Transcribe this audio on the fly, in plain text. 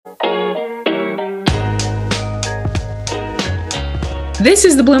This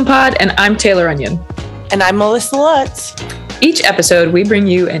is the Bloom Pod, and I'm Taylor Onion. And I'm Melissa Lutz. Each episode, we bring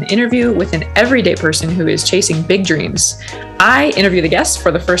you an interview with an everyday person who is chasing big dreams. I interview the guests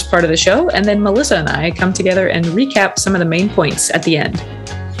for the first part of the show, and then Melissa and I come together and recap some of the main points at the end,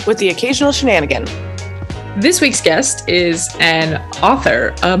 with the occasional shenanigan. This week's guest is an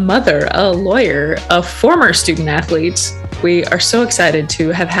author, a mother, a lawyer, a former student athlete. We are so excited to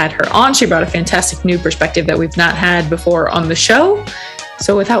have had her on. She brought a fantastic new perspective that we've not had before on the show.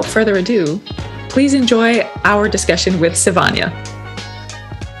 So without further ado, please enjoy our discussion with Sivonnia.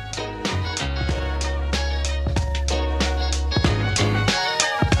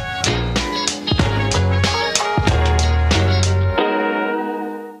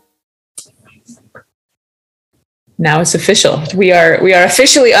 Now it's official. We are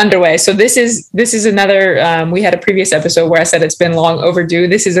officially underway. So this is another. We had a previous episode where I said it's been long overdue.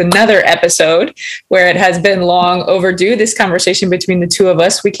 This is another episode where it has been long overdue. This conversation between the two of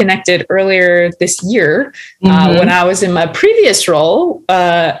us. We connected earlier this year when I was in my previous role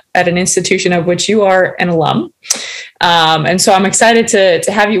at an institution of which you are an alum. And so I'm excited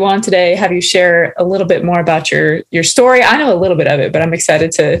to have you on today. Have you share a little bit more about your story? I know a little bit of it, but I'm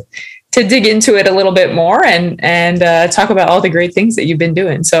excited to dig into it a little bit more and talk about all the great things that you've been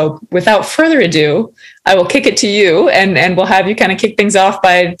doing. So without further ado, I will kick it to you and we'll have you kind of kick things off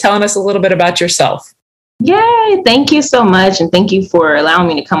by telling us a little bit about yourself. Yay. Thank you so much. And thank you for allowing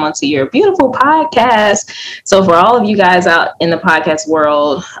me to come onto your beautiful podcast. So for all of you guys out in the podcast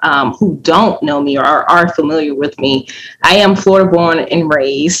world who don't know me or are familiar with me, I am Florida born and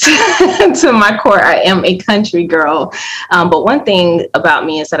raised. To my core, I am a country girl. But one thing about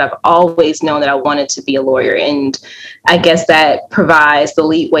me is that I've always known that I wanted to be a lawyer. And I guess that provides the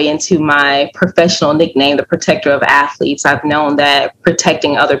leadway into my professional nickname, the protector of athletes. I've known that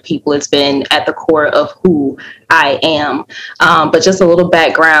protecting other people has been at the core of who I am. But just a little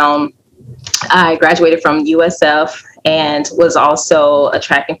background, I graduated from USF and was also a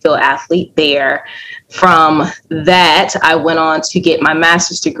track and field athlete there. From that, I went on to get my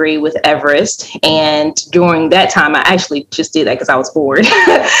master's degree with Everest. And during that time, I actually just did that because I was bored.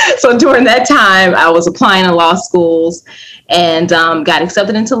 So during that time, I was applying to law schools and got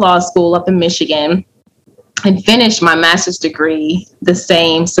accepted into law school up in Michigan and finished my master's degree the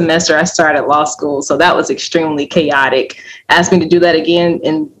same semester I started law school. So that was extremely chaotic. Ask me to do that again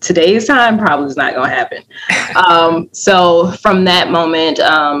in today's time, probably is not going to happen. So from that moment,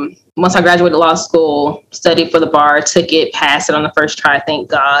 once I graduated law school, studied for the bar, took it, passed it on the first try, thank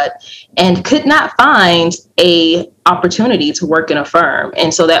God, and could not find a opportunity to work in a firm.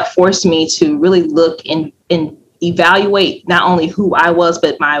 And so that forced me to really look and evaluate not only who I was,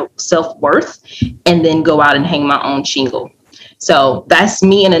 but my self-worth, and then go out and hang my own shingle. So that's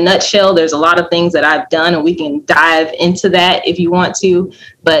me in a nutshell. There's a lot of things that I've done, and we can dive into that if you want to,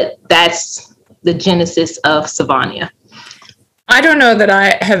 but that's the genesis of Sivonnia. I don't know that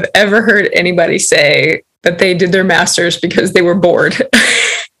I have ever heard anybody say that they did their master's because they were bored.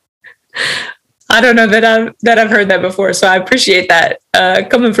 I don't know that I've heard that before. So I appreciate that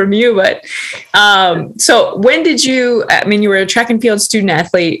coming from you. But so when did you were a track and field student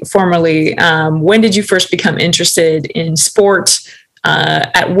athlete formerly. When did you first become interested in sport?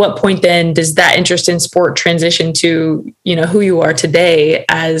 At what point then does that interest in sport transition to, who you are today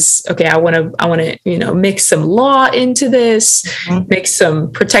as, okay, I want to, mix some law into this, mix some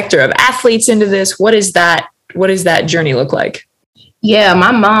protector of athletes into this. What does that journey look like? Yeah,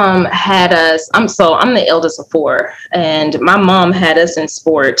 my mom had us. I'm the eldest of four, and my mom had us in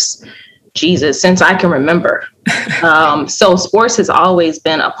sports, since I can remember. So sports has always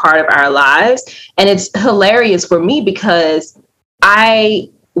been a part of our lives. And it's hilarious for me because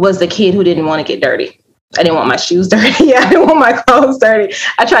I was the kid who didn't want to get dirty. I didn't want my shoes dirty. I didn't want my clothes dirty.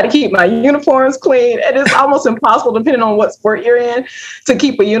 I try to keep my uniforms clean. And it's almost impossible, depending on what sport you're in, to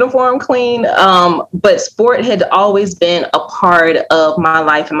keep a uniform clean. But sport had always been a part of my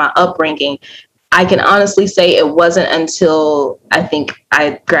life and my upbringing. I can honestly say it wasn't until I think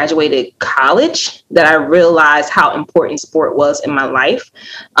I graduated college that I realized how important sport was in my life.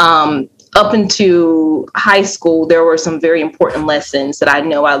 Up into high school, there were some very important lessons that I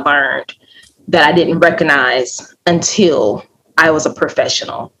know I learned that I didn't recognize until I was a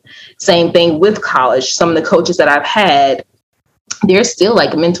professional. Same thing with college. Some of the coaches that I've had, they're still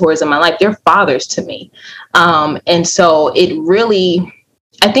like mentors in my life. They're fathers to me. And so it really,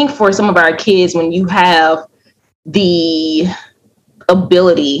 I think for some of our kids, when you have the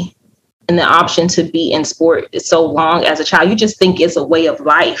ability and the option to be in sport so long as a child, you just think it's a way of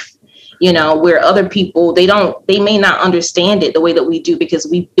life. where other people, they may not understand it the way that we do because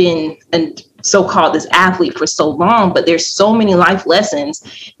we've been so-called this athlete for so long, but there's so many life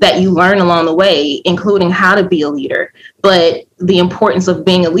lessons that you learn along the way, including how to be a leader. But the importance of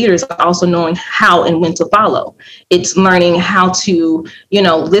being a leader is also knowing how and when to follow. It's learning how to,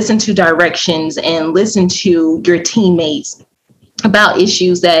 listen to directions and listen to your teammates about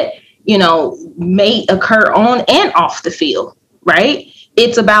issues that, may occur on and off the field, right?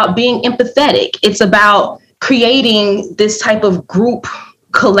 It's about being empathetic. It's about creating this type of group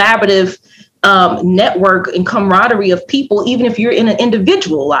collaborative network and camaraderie of people, even if you're in an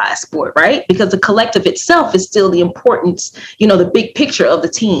individualized sport, right? Because the collective itself is still the importance, the big picture of the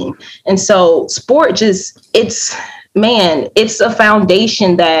team. And so sport it's a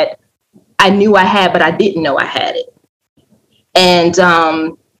foundation that I knew I had, but I didn't know I had it.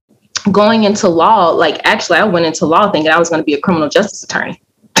 And going into law, actually I went into law thinking I was going to be a criminal justice attorney.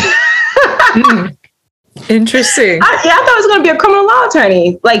 Interesting. I thought I was going to be a criminal law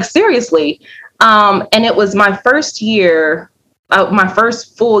attorney, seriously. And it was my first year, my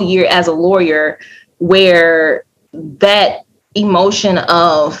first full year as a lawyer, where that emotion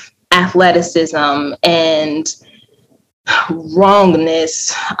of athleticism and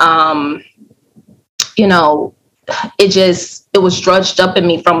wrongness, it was drudged up in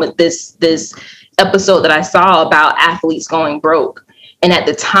me from this episode that I saw about athletes going broke. And at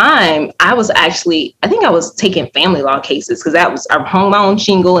the time, I think I was taking family law cases because I hung my own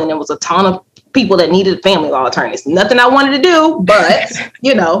shingle and there was a ton of people that needed family law attorneys. Nothing I wanted to do, but,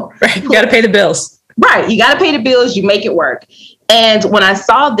 Right. You got to pay the bills. Right. You got to pay the bills. You make it work. And when I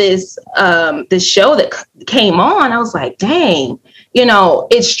saw this show that came on, I was like, dang,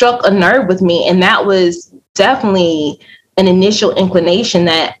 it struck a nerve with me. And that was definitely an initial inclination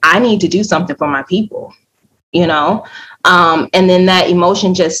that I need to do something for my people, and then that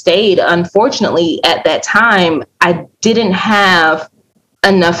emotion just stayed. Unfortunately, at that time, I didn't have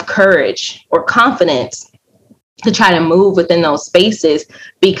enough courage or confidence to try to move within those spaces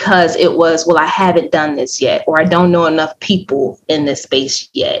because it was, well, I haven't done this yet, or I don't know enough people in this space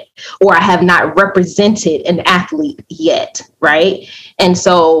yet, or I have not represented an athlete yet, right? And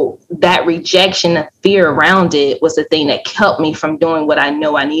so that rejection, the fear around it was the thing that kept me from doing what I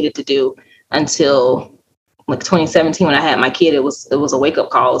know I needed to do until 2017 when I had my kid. It was a wake-up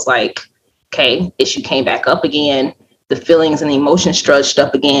call. It was like, okay, issue came back up again. The feelings and the emotions trudged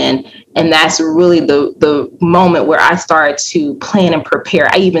up again. And that's really the moment where I started to plan and prepare.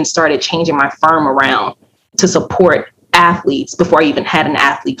 I even started changing my firm around to support athletes before I even had an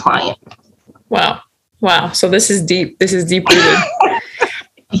athlete client. Wow. So this is deep. This is deep rooted.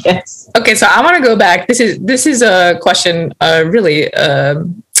 Yes. Okay. So I want to go back. This is a question, really,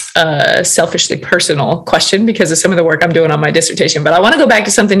 selfishly personal question because of some of the work I'm doing on my dissertation. But I want to go back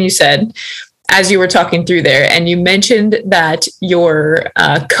to something you said as you were talking through there. And you mentioned that your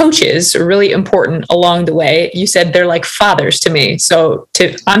coaches are really important along the way. You said they're like fathers to me. So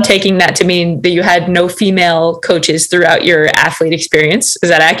I'm taking that to mean that you had no female coaches throughout your athlete experience. Is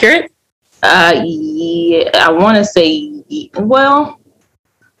that accurate? Yeah, I want to say, well,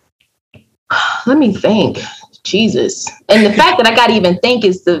 let me think. Jesus. And the fact that I got to even think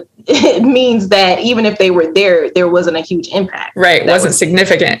it means that even if they were there wasn't a huge impact. Right. It wasn't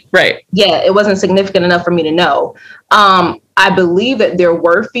significant. Right. Yeah. It wasn't significant enough for me to know. I believe that there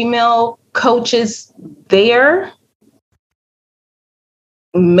were female coaches there.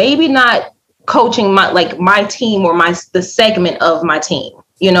 Maybe not coaching my team or the segment of my team,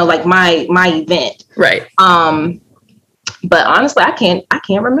 like my event. Right. But honestly, I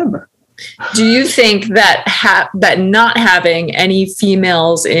can't remember. Do you think that that not having any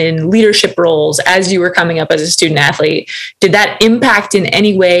females in leadership roles as you were coming up as a student athlete, did that impact in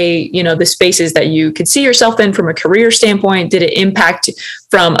any way, the spaces that you could see yourself in from a career standpoint? Did it impact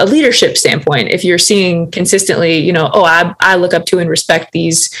from a leadership standpoint? If you're seeing consistently, I look up to and respect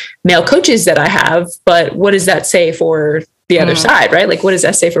these male coaches that I have, but what does that say for the other side, right? Like, what does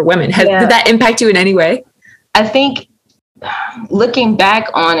that say for women? Did that impact you in any way? I think looking back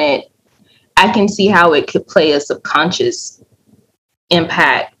on it, I can see how it could play a subconscious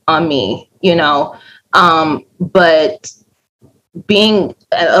impact on me, but being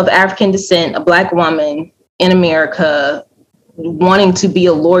of African descent, a Black woman in America, wanting to be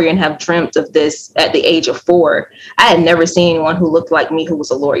a lawyer and have dreamt of this at the age of 4, I had never seen anyone who looked like me who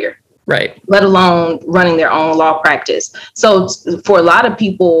was a lawyer. Right. Let alone running their own law practice. So for a lot of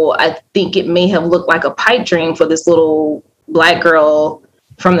people, I think it may have looked like a pipe dream for this little Black girl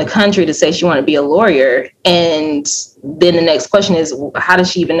from the country to say she wanted to be a lawyer. And then the next question is, how does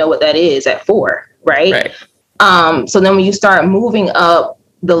she even know what that is at 4? Right. So then when you start moving up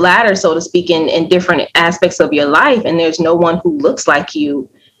the ladder, so to speak, in different aspects of your life, and there's no one who looks like you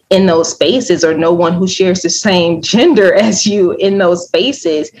in those spaces, or no one who shares the same gender as you in those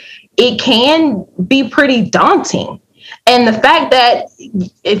spaces, it can be pretty daunting. And the fact that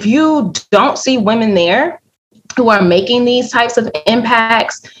if you don't see women there who are making these types of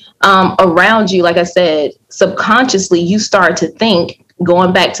impacts around you, like I said, subconsciously, you start to think,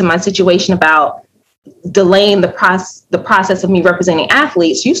 going back to my situation about delaying the process of me representing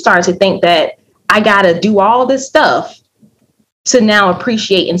athletes, you start to think that I got to do all this stuff to now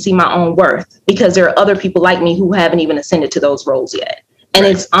appreciate and see my own worth, because there are other people like me who haven't even ascended to those roles yet. And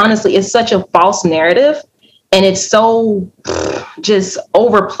It's honestly, it's such a false narrative, and it's so just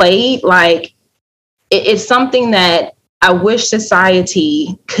overplayed. Like it's something that I wish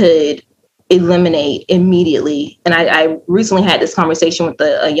society could eliminate immediately. And I recently had this conversation with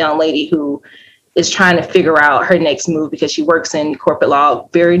a young lady who is trying to figure out her next move, because she works in corporate law,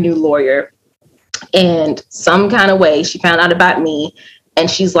 very new lawyer. And some kind of way she found out about me, and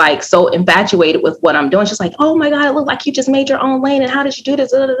she's like so infatuated with what I'm doing. She's like, oh my God, it looked like you just made your own lane. And how did you do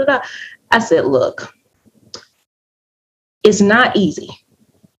this? Da, da, da, da. I said, look, it's not easy.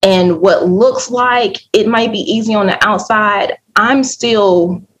 And what looks like it might be easy on the outside, I'm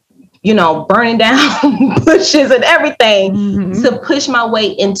still, burning down bushes and everything to push my way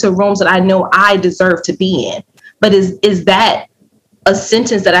into rooms that I know I deserve to be in. But is that a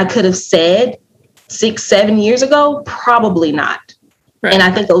sentence that I could have said 6-7 years ago? Probably not. Right. And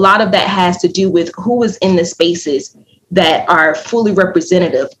I think a lot of that has to do with who is in the spaces that are fully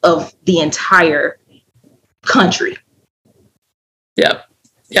representative of the entire country. Yep.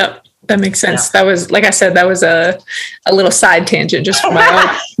 That makes sense. Yeah. That was, like I said, that was a little side tangent just for my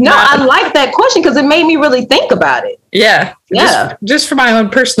own. No, I like that question because it made me really think about it. Yeah. Just for my own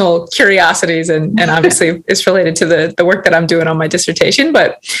personal curiosities, and obviously it's related to the work that I'm doing on my dissertation.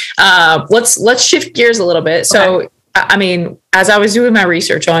 But let's shift gears a little bit. So, I mean, as I was doing my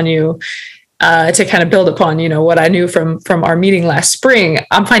research on you, to kind of build upon, what I knew from our meeting last spring,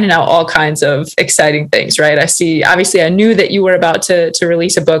 I'm finding out all kinds of exciting things, right? Obviously I knew that you were about to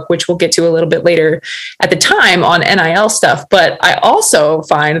release a book, which we'll get to a little bit later at the time, on NIL stuff. But I also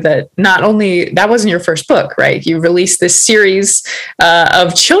find that not only that wasn't your first book, right? You released this series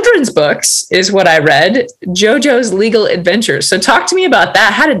of children's books, is what I read, JoJo's Legal Adventures. So talk to me about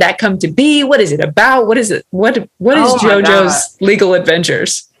that. How did that come to be? What is it about? What is it? What is JoJo's Legal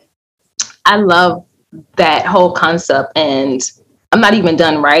Adventures? I love that whole concept, and I'm not even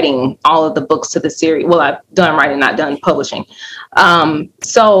done writing all of the books to the series. Well, I've done writing, not done publishing.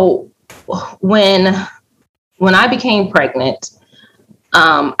 So when I became pregnant,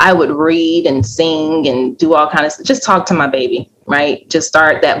 I would read and sing and do all kinds of, just talk to my baby, right? Just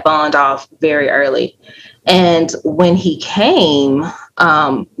start that bond off very early. And when he came,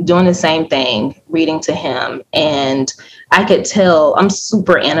 doing the same thing, reading to him, and I could tell I'm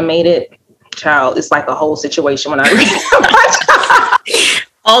super animated. Child, it's like a whole situation when I read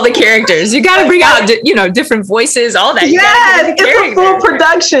all the characters. You got to bring out, different voices, all that. Yes, it's a full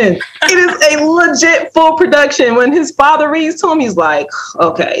production. It is a legit full production. When his father reads to him, he's like,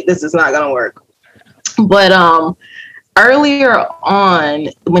 okay, this is not going to work. But earlier on,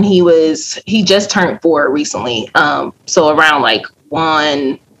 when he just turned 4 recently. So around like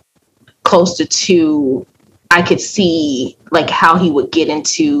 1, close to 2, I could see like how he would get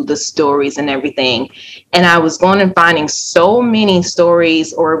into the stories and everything. And I was going and finding so many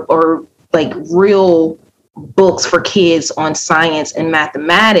stories or like real books for kids on science and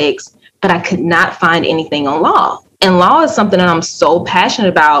mathematics, but I could not find anything on law. And law is something that I'm so passionate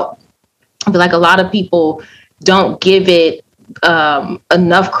about. I feel like a lot of people don't give it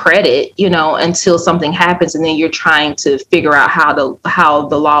enough credit, until something happens, and then you're trying to figure out how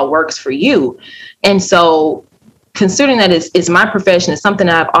the law works for you. And so, considering that it's my profession, it's something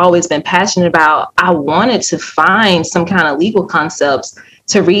that I've always been passionate about, I wanted to find some kind of legal concepts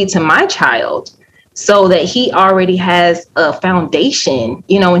to read to my child so that he already has a foundation,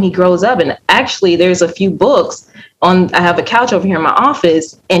 when he grows up. And actually, there's a few books I have a couch over here in my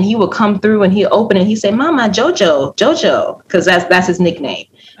office, and he would come through and he'd open it. He'd say, Mama, Jojo, because that's his nickname.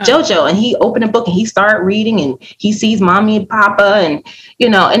 JoJo. And he opened a book and he started reading, and he sees Mommy and Papa, and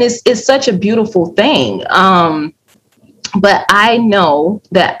and it's such a beautiful thing. But I know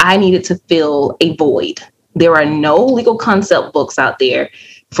that I needed to fill a void. There are no legal concept books out there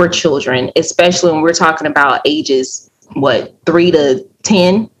for children, especially when we're talking about ages 3 to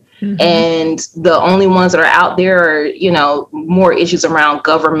 10. Mm-hmm. And the only ones that are out there are, more issues around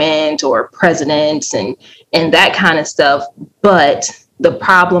government or presidents and that kind of stuff. But the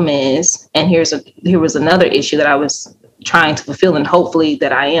problem is, and here was another issue that I was trying to fulfill, and hopefully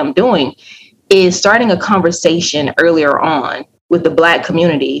that I am doing, is starting a conversation earlier on with the Black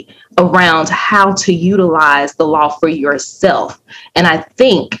community around how to utilize the law for yourself. And I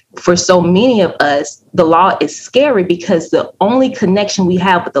think for so many of us, the law is scary because the only connection we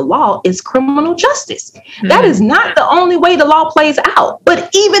have with the law is criminal justice. Mm-hmm. That is not the only way the law plays out. But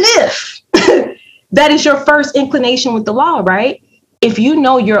even if that is your first inclination with the law, right? If you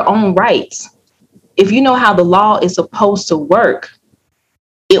know your own rights, if you know how the law is supposed to work,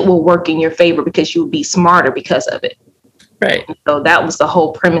 it will work in your favor because you'll be smarter because of it. Right. And so that was the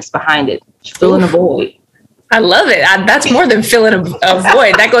whole premise behind it. Filling a void. I love it. That's more than filling a void.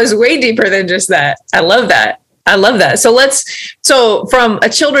 That goes way deeper than just that. I love that. So from a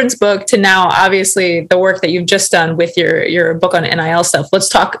children's book to now, obviously the work that you've just done with your book on NIL stuff,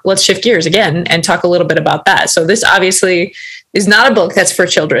 let's shift gears again and talk a little bit about that. So this obviously is not a book that's for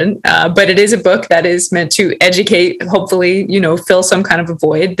children, but it is a book that is meant to educate, hopefully, fill some kind of a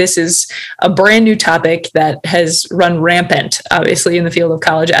void. This is a brand new topic that has run rampant, obviously, in the field of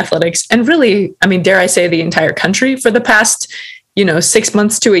college athletics. And really, I mean, dare I say the entire country for the past, 6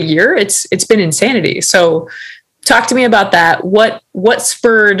 months to a year. It's been insanity. So talk to me about that. What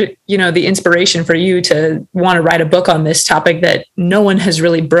spurred, the inspiration for you to want to write a book on this topic that no one has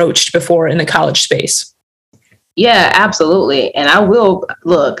really broached before in the college space? Yeah, absolutely. And I will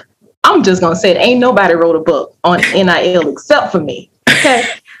look, I'm just going to say it. Ain't nobody wrote a book on NIL except for me. Okay.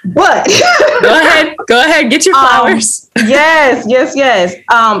 But go ahead. Get your flowers. Yes.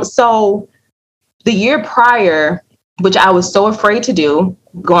 So the year prior, which I was so afraid to do,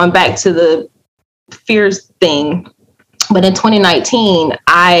 going back to the fears thing. But in 2019,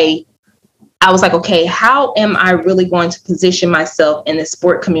 I was like, okay, how am I really going to position myself in the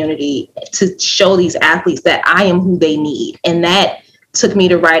sport community to show these athletes that I am who they need? And that took me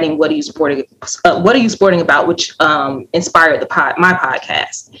to writing What Are You Sporting About, which inspired my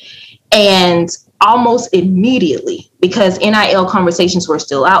podcast. And almost immediately, because NIL conversations were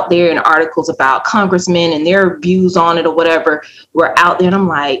still out there and articles about congressmen and their views on it or whatever were out there. And I'm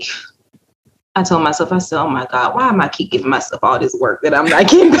like, I told myself, I said, oh my God, why am I keep giving myself all this work that I'm not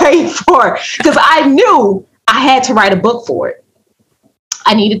getting paid for? Because I knew I had to write a book for it.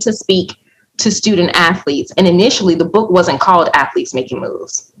 I needed to speak to student athletes. And initially the book wasn't called Athletes Making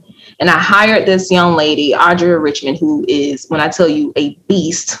Moves. And I hired this young lady, Audra Richmond, who is, when I tell you, a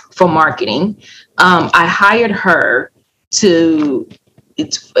beast for marketing. I hired her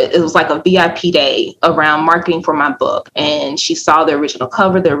it was like a VIP day around marketing for my book. And she saw the original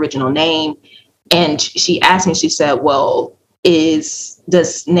cover, the original name. And she asked me, she said, well,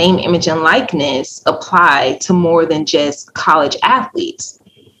 does name, image, and likeness apply to more than just college athletes?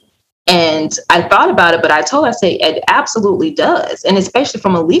 And I thought about it, but I told her, I say, it absolutely does. And especially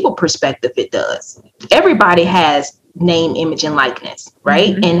from a legal perspective, it does. Everybody has name, image, and likeness,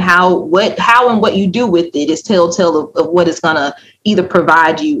 right? Mm-hmm. And how and what you do with it is telltale of what it's going to either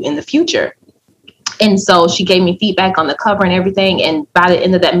provide you in the future. And so she gave me feedback on the cover and everything. And by the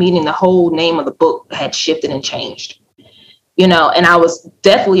end of that meeting, the whole name of the book had shifted and changed. And I was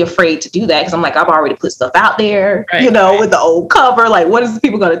definitely afraid to do that because I'm like, I've already put stuff out there, right. With the old cover. Like, what is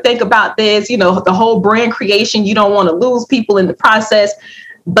people going to think about this? The whole brand creation, you don't want to lose people in the process.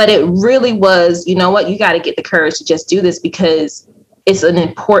 But it really was, you got to get the courage to just do this because it's an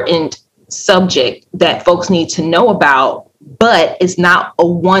important subject that folks need to know about. But it's not a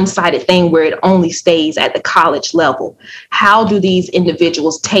one-sided thing where it only stays at the college level. How do these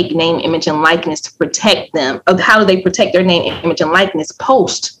individuals take name, image, and likeness to protect them? How do they protect their name, image, and likeness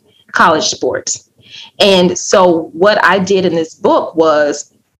post college sports? And so what I did in this book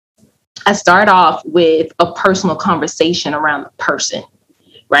was I started off with a personal conversation around the person,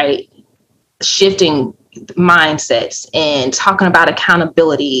 right? Shifting mindsets and talking about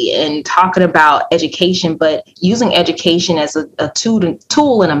accountability and talking about education, but using education as a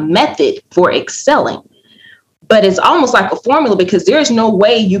tool and a method for excelling. But it's almost like a formula because there's no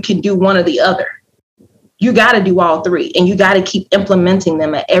way you can do one or the other. You got to do all three and you got to keep implementing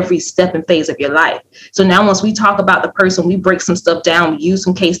them at every step and phase of your life. So now once we talk about the person, we break some stuff down, we use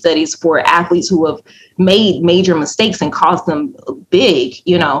some case studies for athletes who have made major mistakes and caused them big,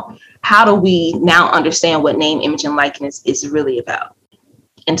 how do we now understand what name, image, and likeness is really about?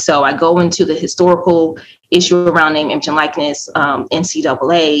 And so I go into the historical issue around name, image, and likeness,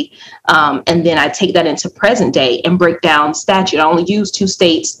 NCAA, and then I take that into present day and break down statute. I only use 2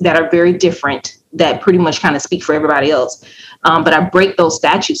 states that are very different that pretty much kind of speak for everybody else. But I break those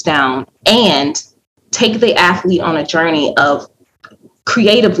statutes down and take the athlete on a journey of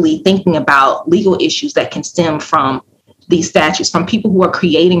creatively thinking about legal issues that can stem from these statutes from people who are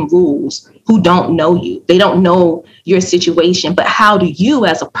creating rules who don't know you. They don't know your situation, but how do you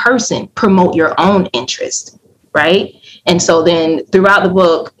as a person promote your own interest, right? And so then throughout the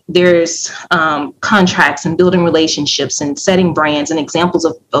book, there's contracts and building relationships and setting brands and examples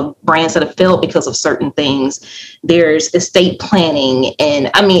of brands that have failed because of certain things. There's estate planning.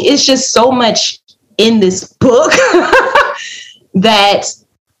 And I mean, it's just so much in this book that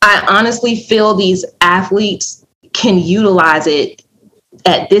I honestly feel these athletes can utilize it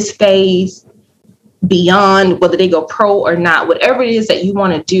at this phase, beyond, whether they go pro or not. Whatever it is that you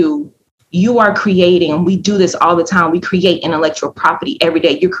want to do, you are creating, and we do this all the time. We create intellectual property every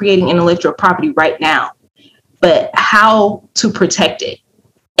day. You're creating intellectual property right now, but how to protect it.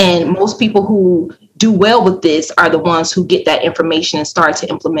 And most people who do well with this are the ones who get that information and start to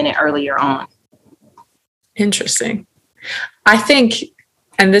implement it earlier on. Interesting. I think,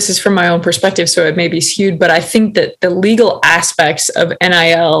 and this is from my own perspective, so it may be skewed, but I think that the legal aspects of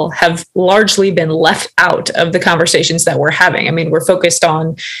NIL have largely been left out of the conversations that we're having. I mean, we're focused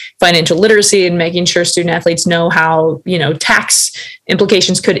on financial literacy and making sure student athletes know how, tax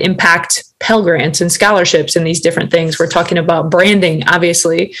implications could impact Pell Grants and scholarships and these different things. We're talking about branding,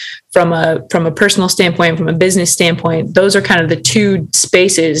 obviously, from a personal standpoint, from a business standpoint. Those are kind of the two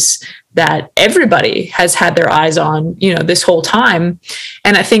spaces that everybody has had their eyes on, this whole time.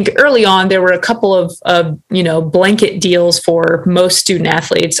 And I think early on, there were a couple of blanket deals for most student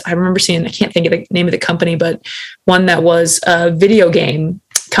athletes. I remember seeing, I can't think of the name of the company, but one that was a video game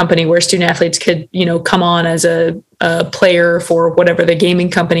company where student athletes could, come on as a player for whatever the gaming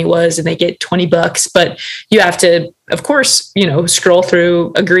company was, and they get $20, but you have to, of course, scroll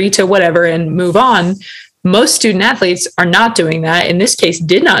through, agree to whatever and move on. Most student athletes are not doing that. In this case,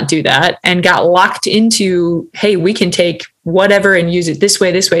 did not do that and got locked into, hey, we can take whatever and use it this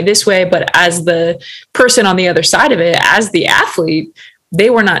way, this way, this way. But as the person on the other side of it, as the athlete,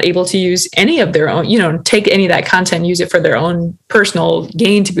 they were not able to use any of their own, take any of that content, use it for their own personal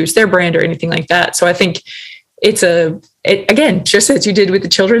gain to boost their brand or anything like that. So I think it's again, just as you did with the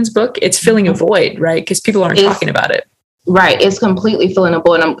children's book, it's filling a void, right? Because people aren't talking about it. Right. It's completely filling a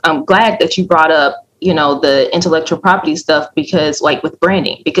void. And I'm glad that you brought up the intellectual property stuff, because like with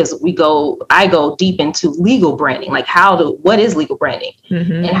branding, because I go deep into legal branding, like what is legal branding,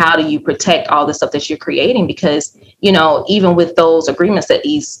 and how do you protect all the stuff that you're creating? Because, even with those agreements that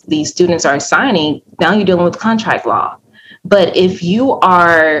these students are signing, now you're dealing with contract law. But if you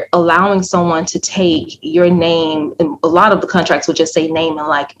are allowing someone to take your name, and a lot of the contracts will just say name and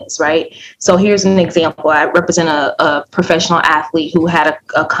likeness, right? So here's an example. I represent a professional athlete who had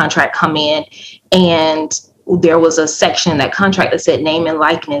a contract come in, and there was a section in that contract that said name and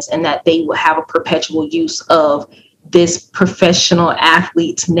likeness, and that they would have a perpetual use of this professional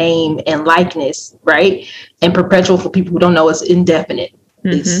athlete's name and likeness, right? And perpetual, for people who don't know, is indefinite.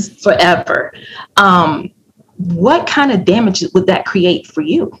 It's forever. What kind of damage would that create for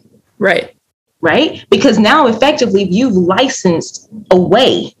you? Right. Because now effectively you've licensed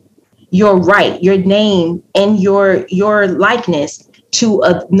away your right, your name, and your likeness to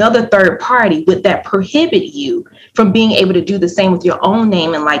another third party, would that prohibit you from being able to do the same with your own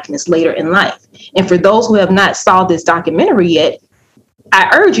name and likeness later in life? And for those who have not saw this documentary yet,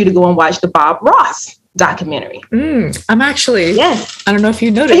 I urge you to go and watch the Bob Ross documentary. I'm actually, yes. I don't know if you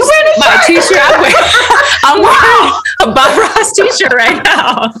noticed my t-shirt. I'm wearing a Bob Ross t-shirt right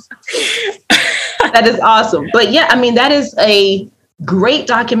now. That is awesome. But yeah, I mean, that is a great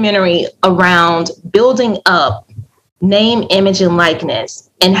documentary around building up name, image, and likeness,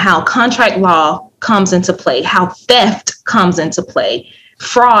 and how contract law comes into play, how theft comes into play,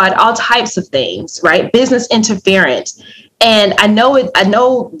 fraud, all types of things, right? Business interference. And I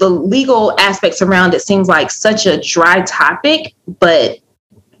know the legal aspects around it seems like such a dry topic, but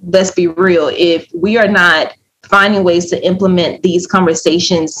let's be real. If we are not finding ways to implement these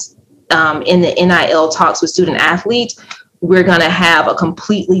conversations in the NIL talks with student athletes, we're going to have a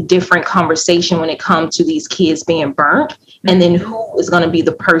completely different conversation when it comes to these kids being burnt. And then who is going to be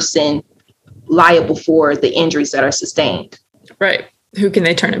the person liable for the injuries that are sustained? Right. Who can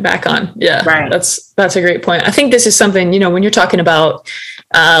they turn it back on? Yeah, right. That's a great point. I think this is something, when you're talking about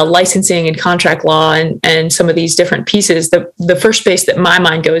licensing and contract law and some of these different pieces, the first space that my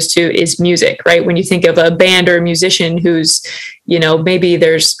mind goes to is music, right? When you think of a band or a musician who's, maybe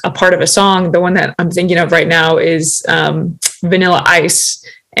there's a part of a song, the one that I'm thinking of right now is Vanilla Ice,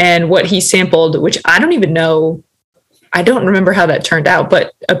 and what he sampled, which I don't even know, I don't remember how that turned out,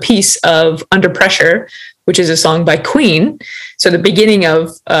 but a piece of Under Pressure, which is a song by Queen. So the beginning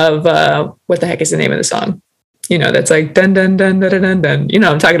of what the heck is the name of the song? that's like dun dun dun dun dun dun dun. You know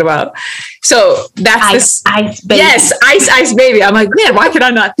what I'm talking about. So that's ice baby. Yes, ice baby. I'm like, man, why could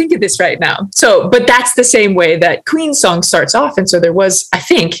I not think of this right now? So, but that's the same way that Queen's song starts off. And so there was, I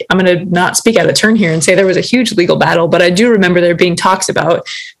think, I'm going to not speak out of turn here and say there was a huge legal battle, but I do remember there being talks about,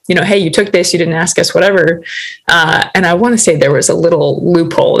 hey, you took this, you didn't ask us, whatever. And I want to say there was a little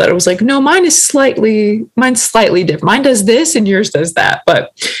loophole that it was like, no, mine's slightly different. Mine does this and yours does that.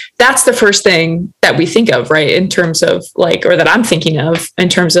 But that's the first thing that we think of, right? In terms of or that I'm thinking of in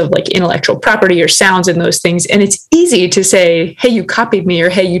terms of intellectual property or sounds and those things. And it's easy to say, hey, you copied me, or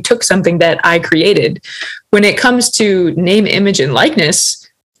hey, you took something that I created. When it comes to name, image, and likeness,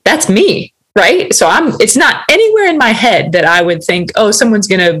 that's me. Right. So it's not anywhere in my head that I would think, oh, someone's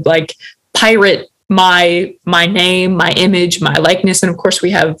going to pirate my name, my image, my likeness. And of course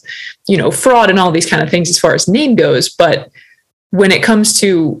we have, fraud and all these kind of things as far as name goes. But when it comes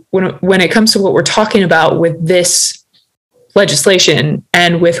to what we're talking about with this legislation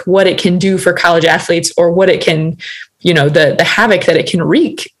and with what it can do for college athletes, or what it can, the havoc that it can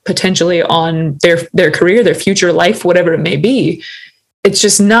wreak potentially on their career, their future life, whatever it may be, it's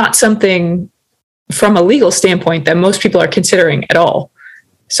just not something from a legal standpoint that most people are considering at all.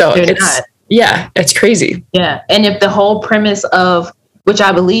 So it's crazy. Yeah. And if the whole premise of, which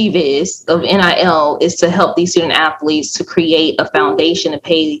I believe of NIL, is to help these student athletes to create a foundation to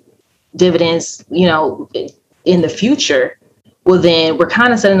pay dividends, in the future, well, then we're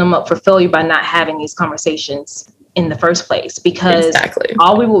kind of setting them up for failure by not having these conversations in the first place, because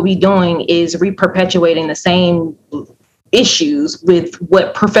all we will be doing is re-perpetuating the same issues with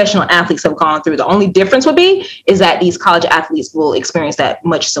what professional athletes have gone through. The only difference would be is that these college athletes will experience that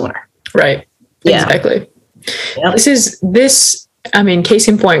much sooner. Right. Yeah. Exactly. Yep. Case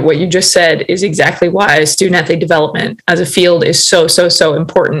in point, what you just said is exactly why student athlete development as a field is so, so, so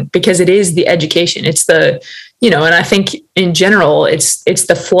important, because it is the education. It's the, and I think in general, it's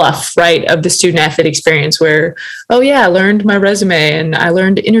the fluff, right, of the student athlete experience where, oh yeah, I learned my resume and I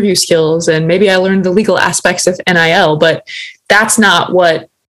learned interview skills and maybe I learned the legal aspects of NIL, but that's not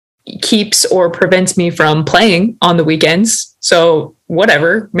what keeps or prevents me from playing on the weekends. So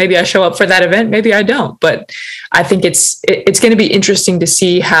whatever, maybe I show up for that event, maybe I don't. But I think it's going to be interesting to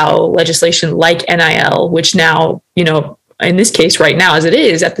see how legislation like NIL, which now, in this case right now, as it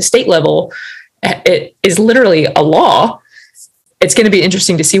is at the state level, it is literally a law. It's going to be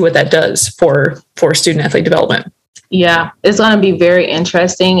interesting to see what that does for student athlete development. Yeah, it's going to be very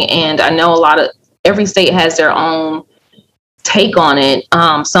interesting. And I know every state has their own take on it.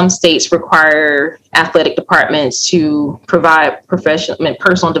 Some states require athletic departments to provide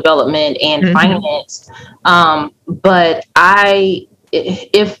personal development and finance. But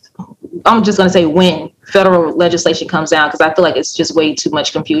if I'm just going to say when federal legislation comes down, because I feel like it's just way too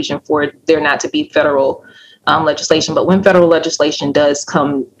much confusion for there not to be federal legislation. But when federal legislation does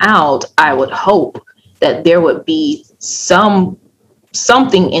come out, I would hope that there would be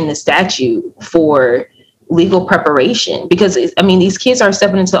something in the statute for legal preparation, because these kids are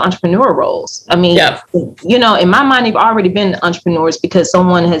stepping into entrepreneur roles. In my mind, they've already been entrepreneurs because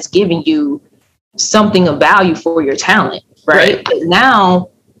someone has given you something of value for your talent, right? But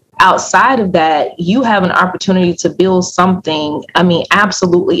now, outside of that, you have an opportunity to build something,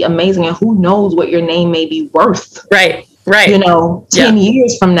 absolutely amazing. And who knows what your name may be worth. Right. 10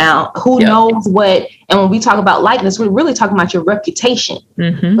 years from now, who knows what. And when we talk about likeness, we're really talking about your reputation.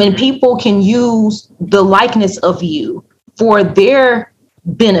 When people can use the likeness of you for their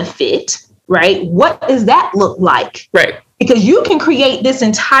benefit, right? What does that look like? Right. Because you can create this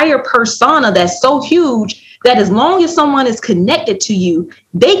entire persona that's so huge that as long as someone is connected to you,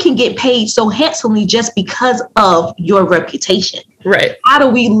 they can get paid so handsomely just because of your reputation. Right. How do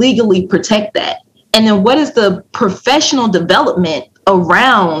we legally protect that? And then what is the professional development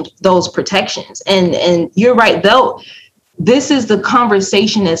around those protections? And you're right, though, this is the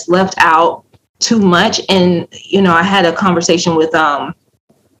conversation that's left out too much. And, I had a conversation with a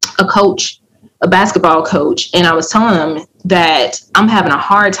basketball coach, and I was telling him that I'm having a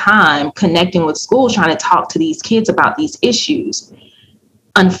hard time connecting with schools trying to talk to these kids about these issues.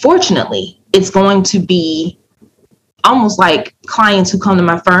 Unfortunately, it's going to be almost like clients who come to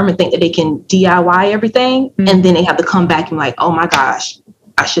my firm and think that they can DIY everything. And then they have to come back and like, oh my gosh,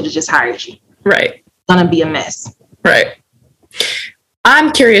 I should have just hired you. Right. It's going to be a mess. Right.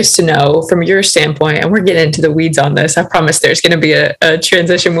 I'm curious to know from your standpoint, and we're getting into the weeds on this. I promise there's going to be a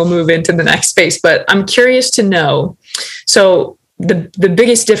transition. We'll move into the next space, but I'm curious to know. So the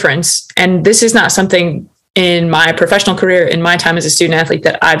biggest difference, and this is not something in my professional career, in my time as a student athlete,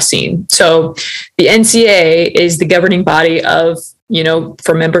 that I've seen. So the NCAA is the governing body of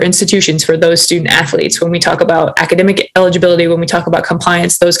for member institutions, for those student athletes, when we talk about academic eligibility, when we talk about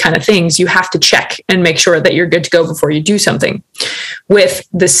compliance, those kind of things, you have to check and make sure that you're good to go before you do something. With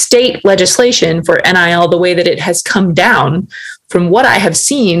the state legislation for NIL, the way that it has come down, from what I have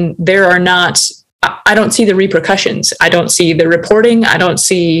seen, I don't see the repercussions. I don't see the reporting. I don't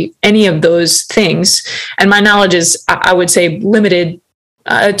see any of those things. And my knowledge is, I would say, limited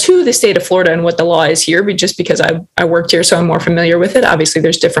to the state of Florida and what the law is here, but just because I worked here, so I'm more familiar with it. Obviously,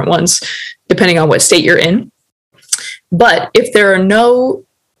 there's different ones depending on what state you're in. But if there are no,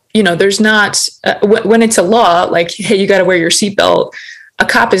 there's not, when it's a law, like, hey, you got to wear your seatbelt, a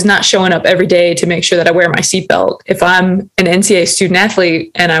cop is not showing up every day to make sure that I wear my seatbelt. If I'm an NCAA student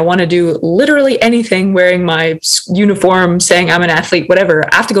athlete and I want to do literally anything wearing my uniform, saying I'm an athlete,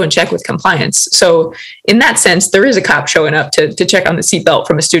 whatever, I have to go and check with compliance. So in that sense, there is a cop showing up to check on the seatbelt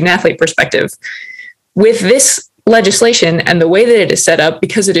from a student athlete perspective. With this legislation and the way that it is set up,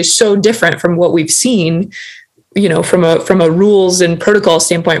 because it is so different from what we've seen, from a rules and protocol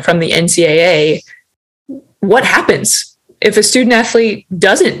standpoint from the NCAA, what happens if a student athlete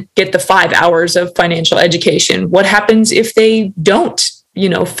doesn't get the 5 hours of financial education? What happens if they don't,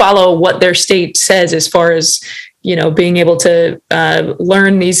 follow what their state says as far as, being able to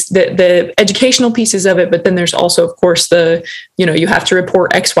learn the educational pieces of it? But then there's also, of course, you have to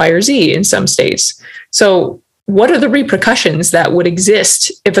report X, Y, or Z in some states. So what are the repercussions that would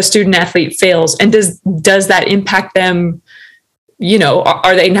exist if a student athlete fails? And does that impact them?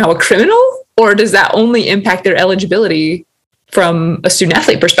 Are they now a criminal, or does that only impact their eligibility from a student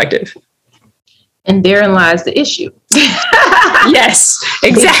athlete perspective? And therein lies the issue. Yes,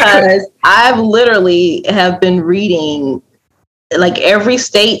 exactly. Because I've literally have been reading, like, every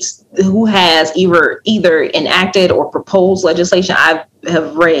state who has either enacted or proposed legislation, I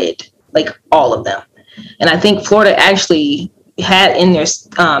have read like all of them. And I think Florida actually had in their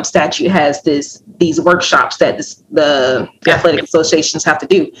statute has these workshops that the athletic associations have to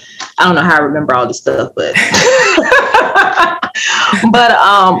do. I don't know how I remember all this stuff, but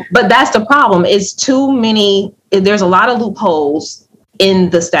but that's the problem. It's too many. There's a lot of loopholes in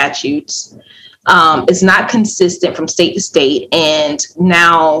the statutes. It's not consistent from state to state. And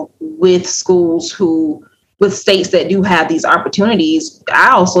now with with states that do have these opportunities, I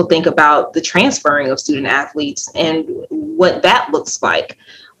also think about the transferring of student athletes and what that looks like.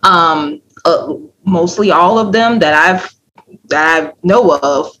 Mostly all of them that I know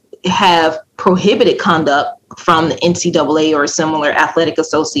of have prohibited conduct from the NCAA or similar athletic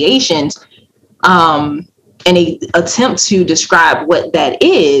associations, and they attempt to describe what that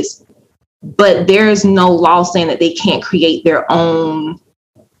is, but there is no law saying that they can't create their own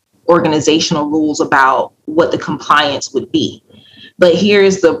organizational rules about what the compliance would be. But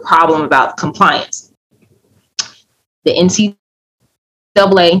here's the problem about compliance. The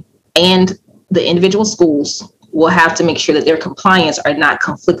NCAA and the individual schools will have to make sure that their compliance are not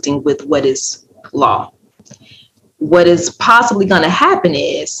conflicting with what is law. What is possibly going to happen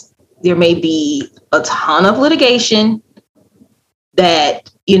is there may be a ton of litigation that,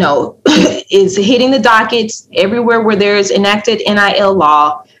 is hitting the dockets everywhere where there is enacted NIL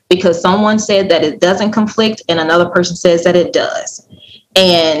law, because someone said that it doesn't conflict and another person says that it does.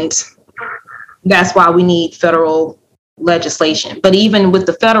 And that's why we need federal legislation. But even with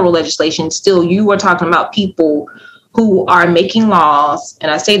the federal legislation, still you are talking about people who are making laws. And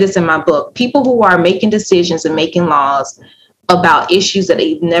I say this in my book, people who are making decisions and making laws about issues that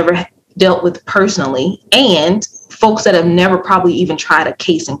they've never dealt with personally, and folks that have never probably even tried a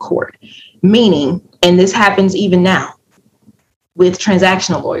case in court. Meaning, and this happens even now with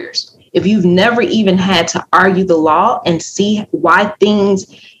transactional lawyers, if you've never even had to argue the law and see why things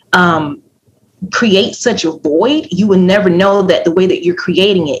create such a void, you would never know that the way that you're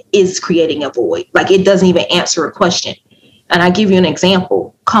creating it is creating a void. Like, it doesn't even answer a question. And I give you an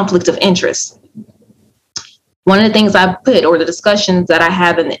example, conflict of interest. One of the things I put, or the discussions that I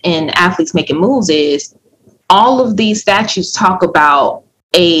have in Athletes Making Moves, is all of these statutes talk about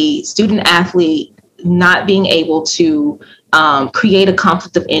a student athlete not being able to create a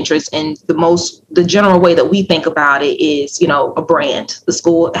conflict of interest. And the general way that we think about it is, a brand. The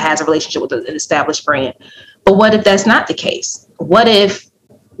school has a relationship with an established brand. But what if that's not the case? What if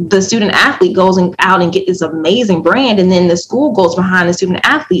the student athlete goes out and get this amazing brand, and then the school goes behind the student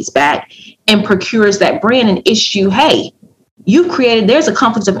athlete's back and procures that brand and issue, hey, there's a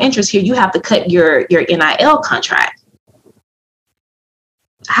conflict of interest here. You have to cut your NIL contract.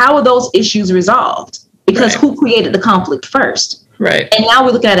 How are those issues resolved? Because who created the conflict first? Right. And now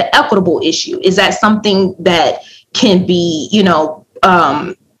we're looking at an equitable issue. Is that something that can be,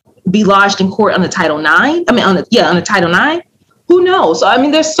 be lodged in court under Title IX? Under Title IX? Who knows? I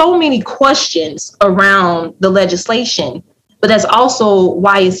mean, there's so many questions around the legislation, but that's also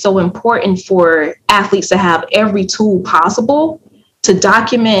why it's so important for athletes to have every tool possible to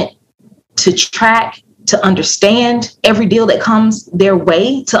document, to track, to understand every deal that comes their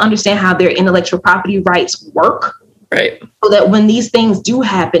way, to understand how their intellectual property rights work. Right. So that when these things do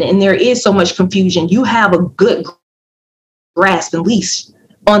happen and there is so much confusion, you have a good grasp at least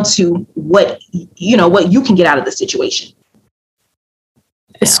onto what you can get out of the situation.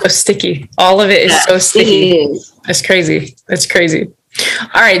 It's so sticky. All of it is so sticky. It is. That's crazy. That's crazy.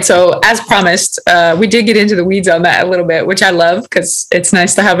 All right. So as promised, we did get into the weeds on that a little bit, which I love because it's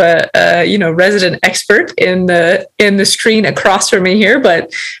nice to have a resident expert in the screen across from me here.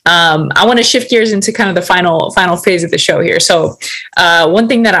 But I want to shift gears into kind of the final phase of the show here. So one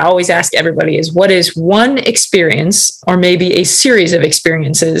thing that I always ask everybody is, what is one experience or maybe a series of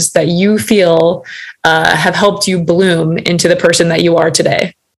experiences that you feel have helped you bloom into the person that you are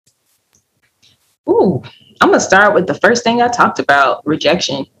today? Ooh. I'm going to start with the first thing I talked about,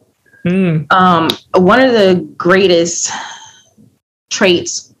 rejection. One of the greatest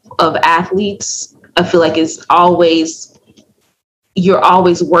traits of athletes, I feel like, is you're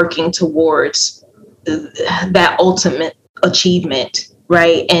always working towards that ultimate achievement,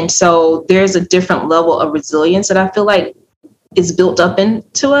 right? And so there's a different level of resilience that I feel like is built up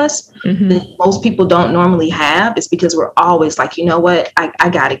into us that most people don't normally have. It's because we're always like, you know what, I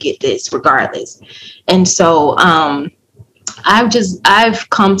got to get this regardless. And so I've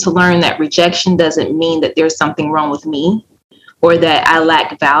come to learn that rejection doesn't mean that there's something wrong with me or that I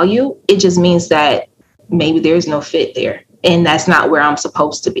lack value. It just means that maybe there's no fit there and that's not where I'm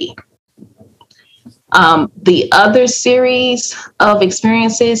supposed to be. The other series of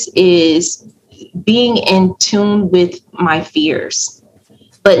experiences is being in tune with my fears,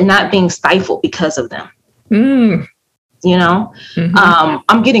 but not being stifled because of them. I'm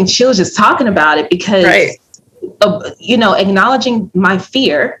getting chills just talking about it because, acknowledging my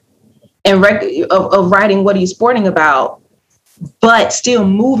fear and of writing what he's sporting about, but still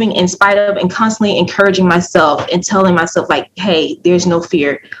moving in spite of and constantly encouraging myself and telling myself like, hey, there's no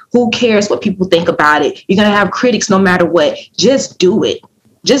fear. Who cares what people think about it? You're going to have critics no matter what. Just do it.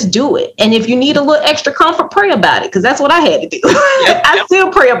 Just do it. And if you need a little extra comfort, pray about it. Because that's what I had to do. I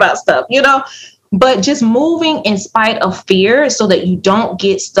still pray about stuff, but just moving in spite of fear so that you don't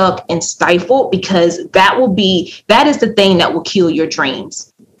get stuck and stifled, because that is the thing that will kill your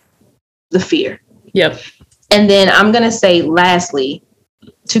dreams. The fear. Yep. And then I'm going to say, lastly,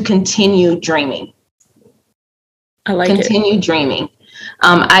 to continue dreaming. I like Continue dreaming.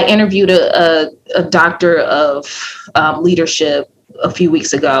 I interviewed a doctor of leadership a few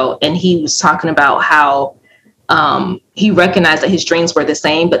weeks ago, and he was talking about how he recognized that his dreams were the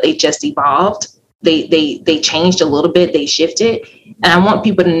same, but they just evolved. They changed a little bit. They shifted. And I want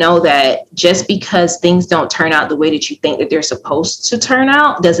people to know that just because things don't turn out the way that you think that they're supposed to turn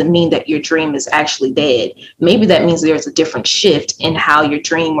out doesn't mean that your dream is actually dead. Maybe that means there's a different shift in how your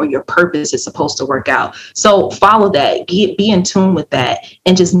dream or your purpose is supposed to work out. So follow that, be in tune with that,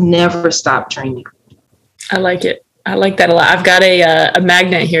 and just never stop dreaming. I like it. I like that a lot. I've got a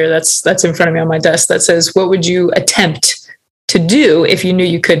magnet here that's in front of me on my desk that says, what would you attempt to do if you knew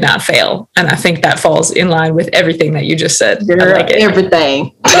you could not fail? And I think that falls in line with everything that you just said. Girl, I like it.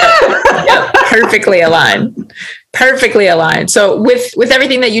 Everything. Yep. Perfectly aligned. So with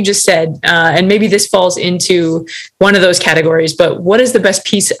everything that you just said, and maybe this falls into one of those categories, but what is the best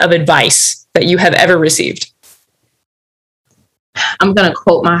piece of advice that you have ever received? I'm going to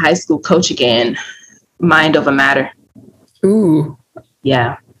quote my high school coach again. Mind over matter. Ooh.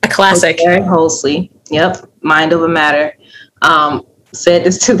 Yeah. A classic. Very Holsley. Yep. Mind over matter. Said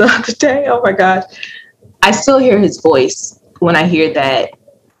this to the other day. Oh my gosh. I still hear his voice when I hear that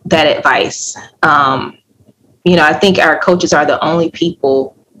advice. I think our coaches are the only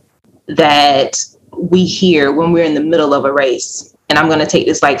people that we hear when we're in the middle of a race. And I'm going to take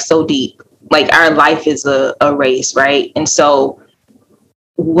this like so deep. Like our life is a race, right? And so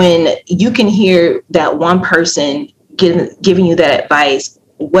when you can hear that one person giving you that advice,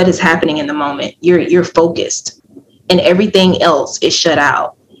 what is happening in the moment, you're focused and everything else is shut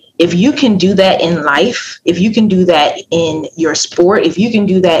out. If you can do that in life, if you can do that in your sport, if you can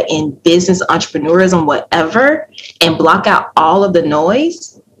do that in business, entrepreneurism, whatever, and block out all of the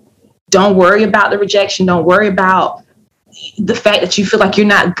noise, don't worry about the rejection. Don't worry about the fact that you feel like you're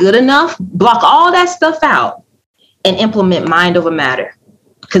not good enough. Block all that stuff out and implement mind over matter.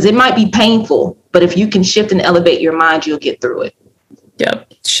 Because it might be painful, but if you can shift and elevate your mind, you'll get through it.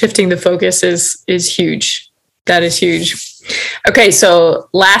 Yep. Shifting the focus is huge. That is huge. Okay, so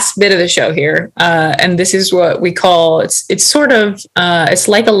last bit of the show here, and this is what we call it's sort of it's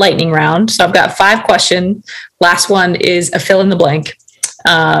like a lightning round. So I've got 5 questions. Last one is a fill in the blank,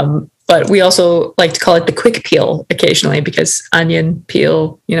 but we also like to call it the quick peel occasionally because onion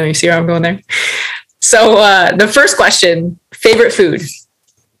peel. You see where I'm going there. So the first question: favorite food?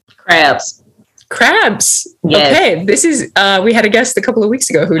 Crabs. Yes. Okay, this is we had a guest a couple of weeks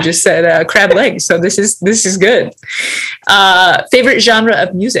ago who just said crab legs, so this is good. Favorite genre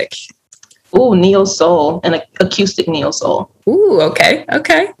of music? Ooh, neo soul and acoustic neo soul. Ooh, okay.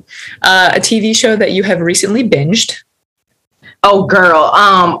 A TV show that you have recently binged? Oh, girl.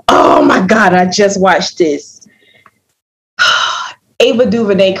 Oh my God, I just watched this. Ava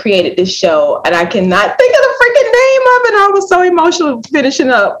DuVernay created this show, and I cannot think of the freaking name of it. I was so emotional finishing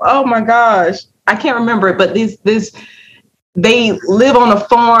up. Oh my gosh. I can't remember it, but they live on a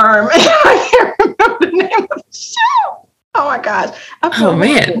farm. I can't remember the name of the show. Oh my gosh! Oh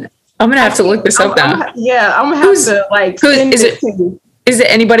man, I'm gonna have to look this up now. I'm gonna have to like. Who is it? Is it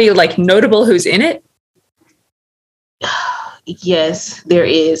anybody like notable who's in it? Yes, there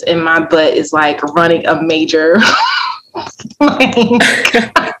is, and my butt is like running a major.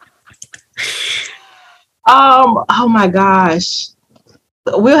 Oh my gosh.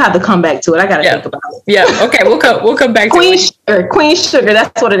 We'll have to come back to it. I gotta think about it. Yeah. Okay. We'll come back to it. Queen Sugar.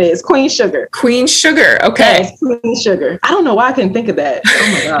 That's what it is. Queen Sugar. Okay. Yes, Queen Sugar. I don't know why I couldn't think of that.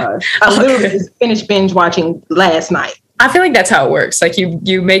 Oh my gosh. I literally just finished binge watching last night. I feel like that's how it works. Like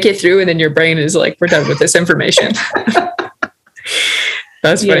you make it through and then your brain is like, we're done with this information.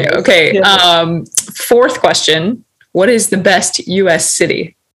 That's funny. Yes. Okay. Yes. 4th question. What is the best U.S.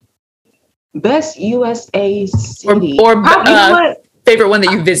 city? Best USA city. Or you know what? Favorite one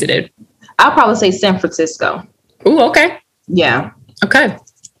that you visited? I'll probably say San Francisco. Ooh, okay. Yeah. Okay.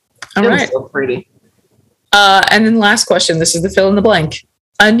 All right. So pretty. And then last question. This is the fill in the blank.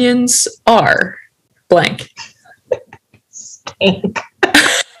 Onions are blank. Stink.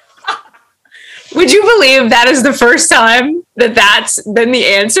 Would you believe that is the first time that's been the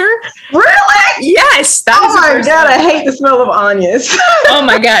answer? Really? Yes. Oh my God, I hate the smell of onions. Oh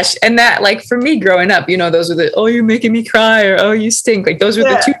my gosh. And that, like, for me growing up, those were the, oh, you're making me cry, or oh, you stink. Like, those were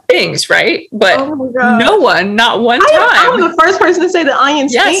the 2 things, right? But no one, not one time. I was the first person to say the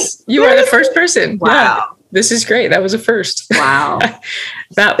onions stink. Yes, you are the first person. Wow. Yeah. This is great. That was a first. Wow.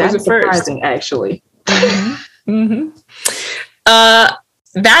 That's was a first. Surprising, actually. Mm-hmm.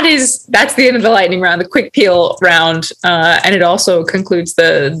 That's the end of the lightning round, the quick peel round, and it also concludes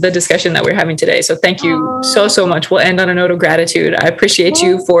the discussion that we're having today. So thank you so much. We'll end on a note of gratitude. I appreciate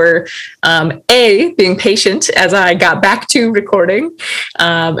you for being patient as I got back to recording,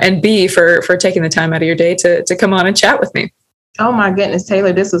 and B for taking the time out of your day to come on and chat with me. Oh my goodness,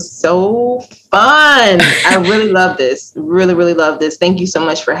 Taylor, this was so fun. I really love this. Really, really love this. Thank you so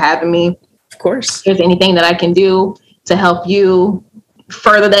much for having me. Of course. If there's anything that I can do to help you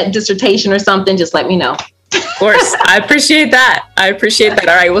further that dissertation or something, just let me know. Of course. I appreciate that. All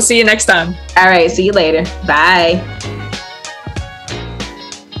right. We'll see you next time. All right. See you later. Bye.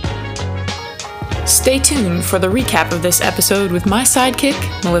 Stay tuned for the recap of this episode with my sidekick,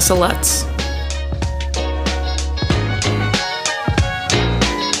 Melissa Lutz.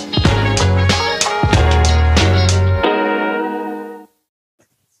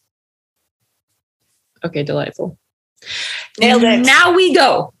 Okay, delightful. Nailed it. Now we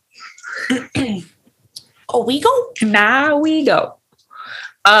go. Oh, we go? Now we go.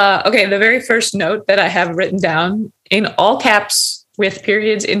 Okay, the very first note that I have written down in all caps with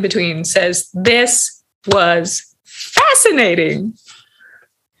periods in between says, this was fascinating.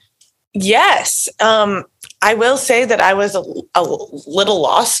 Yes. I will say that I was a little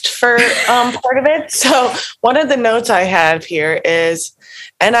lost for part of it. So one of the notes I have here is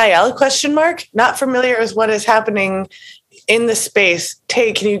NIL ? Not familiar with what is happening in the space.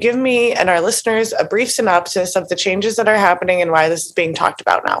 Tay, can you give me and our listeners a brief synopsis of the changes that are happening and why this is being talked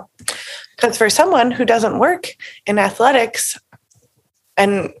about now? Because for someone who doesn't work in athletics,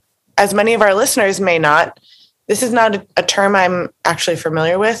 and as many of our listeners may not, this is not a term I'm actually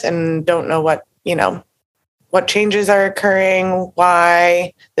familiar with and don't know what changes are occurring,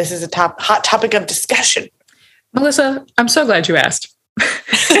 why this is a hot topic of discussion. Melissa, I'm so glad you asked.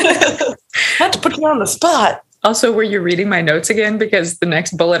 Not to put you on the spot. Also, were you reading my notes again? Because the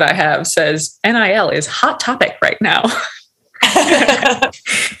next bullet I have says NIL is hot topic right now.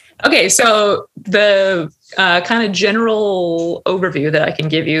 Okay, so the kind of general overview that I can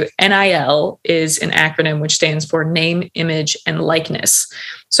give you, NIL is an acronym which stands for name, image, and likeness.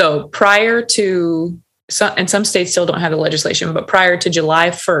 So prior to, and some states still don't have the legislation, but prior to July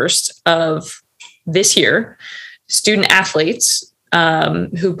 1st of this year, student athletes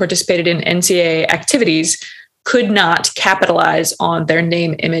who participated in NCAA activities could not capitalize on their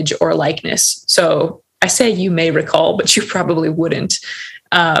name, image, or likeness. So I say you may recall, but you probably wouldn't.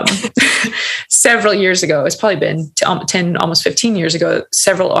 Several years ago, it's probably been 10, almost 15 years ago,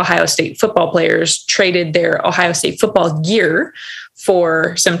 several Ohio State football players traded their Ohio State football gear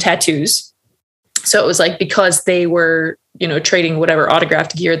for some tattoos. So it was like, because they were, trading whatever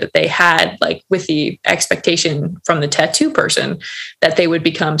autographed gear that they had, like with the expectation from the tattoo person that they would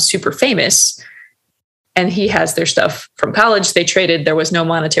become super famous. And he has their stuff from college. They traded. There was no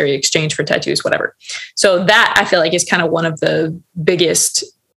monetary exchange for tattoos, whatever. So that, I feel like, is kind of one of the biggest,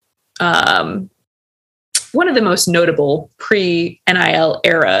 one of the most notable pre-NIL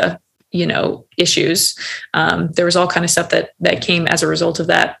era, issues. There was all kind of stuff that came as a result of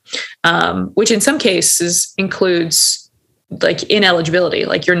that, which in some cases includes like ineligibility,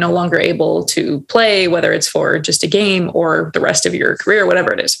 like you're no longer able to play, whether it's for just a game or the rest of your career,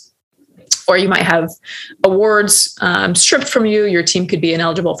 whatever it is. Or you might have awards stripped from you. Your team could be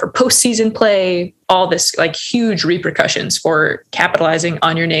ineligible for postseason play. All this, like, huge repercussions for capitalizing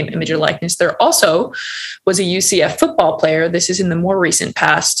on your name, image, or likeness. There also was a UCF football player. This is in the more recent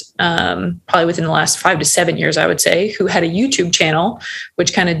past, probably within the last 5 to 7 years, I would say, who had a YouTube channel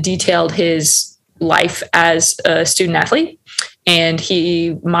which kind of detailed his life as a student athlete, and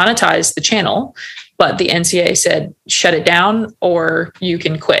he monetized the channel. But the NCAA said, shut it down or you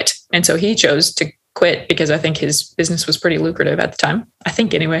can quit. And so he chose to quit because I think his business was pretty lucrative at the time. I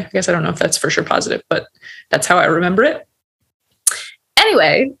think, anyway. I guess I don't know if that's for sure positive, but that's how I remember it.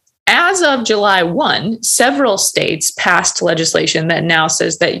 Anyway, as of July 1, several states passed legislation that now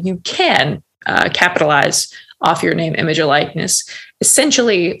says that you can capitalize off your name, image, or likeness,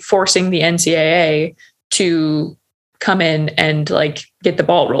 essentially forcing the NCAA to come in and like get the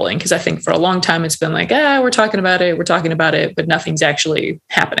ball rolling. Because I think for a long time it's been like, we're talking about it, but nothing's actually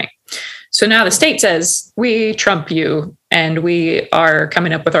happening. So now the state says, we trump you, and we are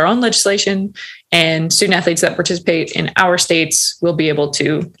coming up with our own legislation, and student athletes that participate in our states will be able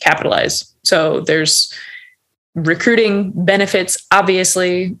to capitalize. So there's recruiting benefits,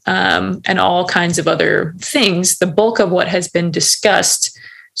 obviously, and all kinds of other things. The bulk of what has been discussed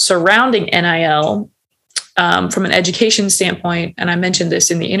surrounding NIL, from an education standpoint, and I mentioned this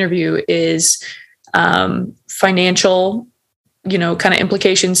in the interview, is financial, kind of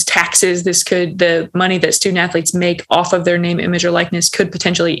implications, taxes. The money that student athletes make off of their name, image, or likeness could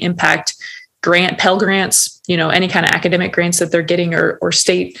potentially impact Pell Grants, any kind of academic grants that they're getting, or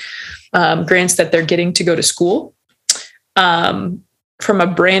state grants that they're getting to go to school. From a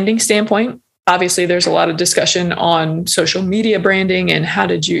branding standpoint, obviously there's a lot of discussion on social media branding and how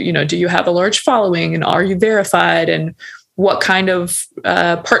did you, do you have a large following, and are you verified, and what kind of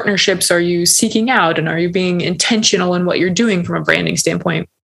partnerships are you seeking out, and are you being intentional in what you're doing from a branding standpoint?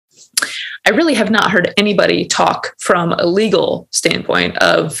 I really have not heard anybody talk from a legal standpoint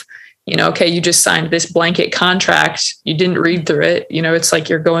of, okay, you just signed this blanket contract, you didn't read through it. It's like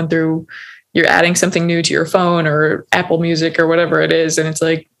you're adding something new to your phone or Apple Music or whatever it is, and it's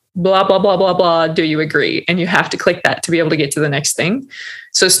like, blah, blah, blah, blah, blah. Do you agree? And you have to click that to be able to get to the next thing.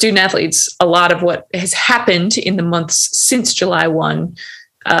 So student athletes, a lot of what has happened in the months since July 1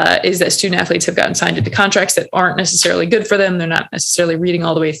 is that student athletes have gotten signed into contracts that aren't necessarily good for them. They're not necessarily reading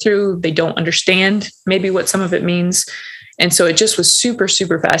all the way through. They don't understand maybe what some of it means. And so it just was super,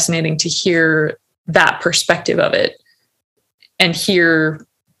 super fascinating to hear that perspective of it and hear,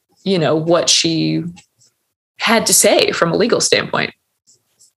 what she had to say from a legal standpoint.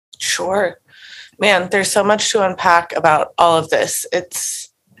 Sure. Man, there's so much to unpack about all of this.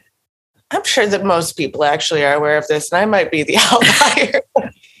 I'm sure that most people actually are aware of this, and I might be the outlier.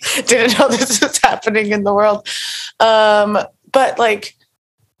 Didn't know this was happening in the world. But like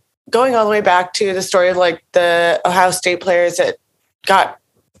going all the way back to the story of like the Ohio State players that got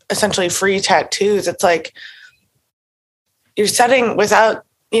essentially free tattoos, it's like you're setting without,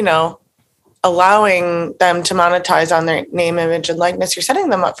 allowing them to monetize on their name, image, and likeness, you're setting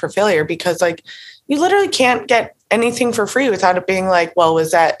them up for failure, because like you literally can't get anything for free without it being like, well,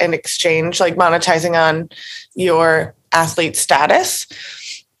 was that an exchange, like monetizing on your athlete status?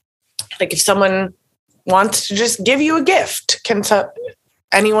 Like if someone wants to just give you a gift, can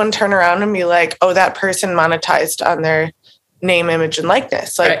anyone turn around and be like, oh, that person monetized on their name, image, and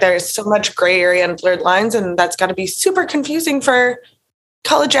likeness? Like right. There's so much gray area and blurred lines, and that's got to be super confusing for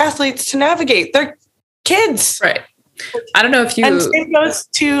college athletes to navigate. They're kids. Right. I don't know if you... And same goes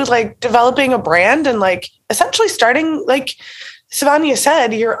to like developing a brand and like essentially starting, like Sivonnia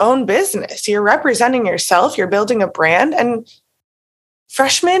said, your own business. You're representing yourself. You're building a brand. And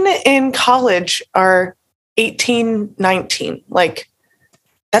freshmen in college are 18, 19. Like,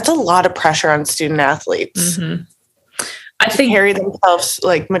 that's a lot of pressure on student athletes. Mm-hmm. I think carry themselves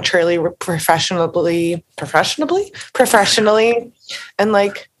like maturely, professionally, and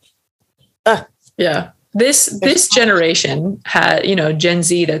like, yeah. This generation had, Gen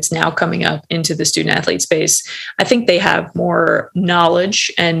Z that's now coming up into the student athlete space. I think they have more knowledge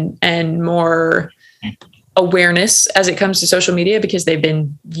and more awareness as it comes to social media because they've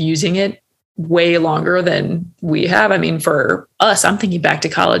been using it way longer than we have. I mean, for us, I'm thinking back to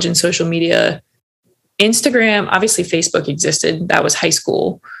college and social media. Instagram, obviously Facebook existed. That was high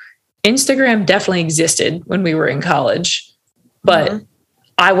school. Instagram definitely existed when we were in college, but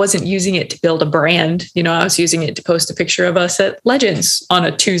I wasn't using it to build a brand. I was using it to post a picture of us at Legends on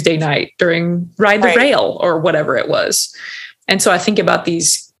a Tuesday night during Ride the Rail or whatever it was. And so I think about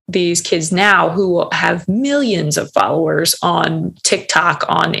these kids now who have millions of followers on TikTok,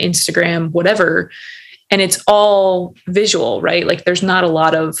 on Instagram, whatever. And it's all visual, right? Like there's not a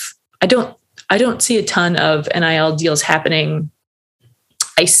lot of, I don't see a ton of NIL deals happening.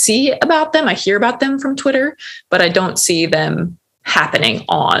 I see about them. I hear about them from Twitter, but I don't see them happening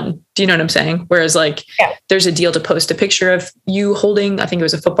on. Do you know what I'm saying? Whereas there's a deal to post a picture of you holding, I think it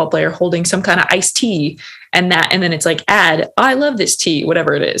was a football player holding some kind of iced tea and then it's like ad, I love this tea,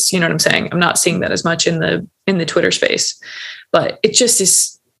 whatever it is. You know what I'm saying? I'm not seeing that as much in the Twitter space, but it just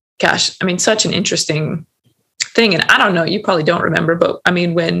is, gosh, I mean, such an interesting thing. And I don't know, you probably don't remember, but I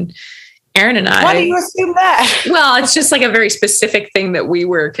mean, when Aaron and I. Why do you assume that? Well, it's just like a very specific thing that we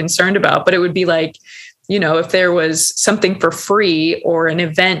were concerned about, but it would be like, if there was something for free or an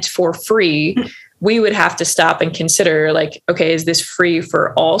event for free, we would have to stop and consider like, okay, is this free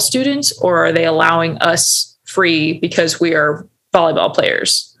for all students or are they allowing us free because we are volleyball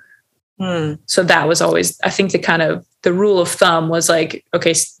players? So that was always, I think the rule of thumb was like,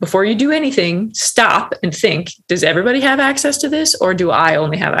 okay, before you do anything, stop and think, does everybody have access to this? Or do I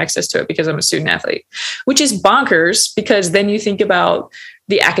only have access to it because I'm a student athlete? Which is bonkers because then you think about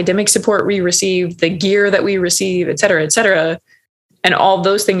the academic support we receive, the gear that we receive, et cetera, and all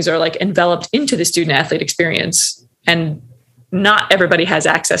those things are like enveloped into the student athlete experience and not everybody has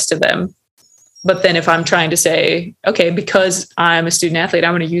access to them. But then if I'm trying to say, okay, because I'm a student athlete,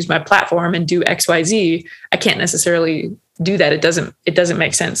 I'm going to use my platform and do X, Y, Z, I can't necessarily do that. It doesn't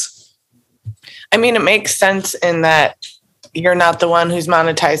make sense. I mean, it makes sense in that you're not the one who's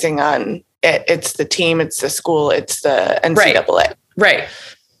monetizing on it. It's the team, it's the school, it's the NCAA. Right.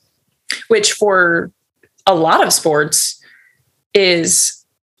 Which for a lot of sports is,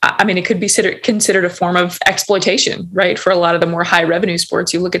 I mean, it could be considered a form of exploitation, right? For a lot of the more high revenue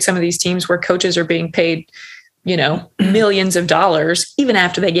sports, you look at some of these teams where coaches are being paid, millions of dollars. Even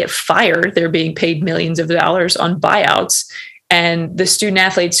after they get fired, they're being paid millions of dollars on buyouts. And the student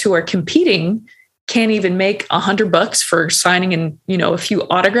athletes who are competing can't even make $100 for signing in, a few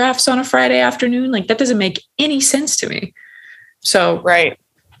autographs on a Friday afternoon. Like that doesn't make any sense to me. So, right.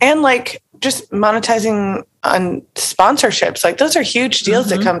 And like just monetizing on sponsorships, like those are huge deals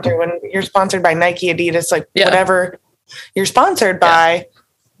that come through when you're sponsored by Nike, Adidas, whatever you're sponsored by,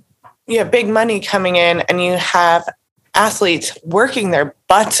 you have big money coming in and you have athletes working their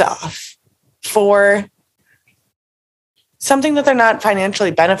butts off for something that they're not financially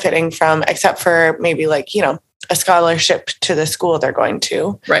benefiting from, except for maybe a scholarship to the school they're going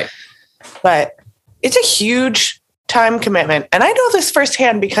to. Right. But it's a huge time commitment. And I know this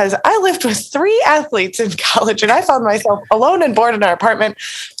firsthand because I lived with 3 athletes in college and I found myself alone and bored in our apartment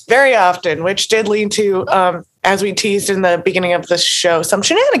very often, which did lead to, as we teased in the beginning of the show, some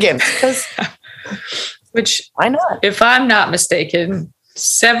shenanigans. Which, why not? If I'm not mistaken,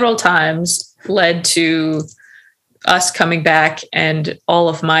 several times led to us coming back and all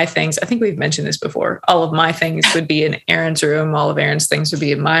of my things. I think we've mentioned this before. All of my things would be in Aaron's room. All of Aaron's things would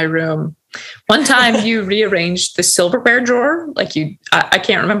be in my room. One time you rearranged the silverware drawer. I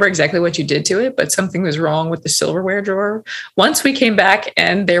can't remember exactly what you did to it, but something was wrong with the silverware drawer. Once we came back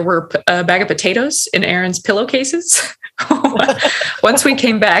and there were a bag of potatoes in Aaron's pillowcases. Once we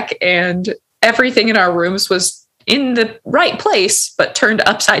came back and everything in our rooms was in the right place, but turned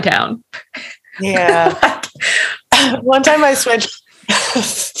upside down. Yeah. One time I switched.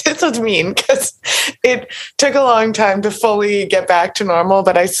 This was mean because it took a long time to fully get back to normal.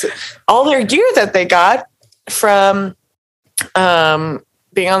 But all their gear that they got from being on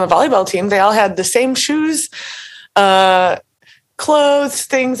the volleyball team, they all had the same shoes, clothes,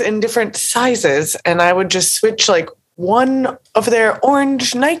 things in different sizes. And I would just switch one of their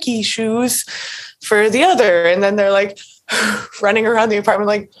orange Nike shoes for the other. And then they're running around the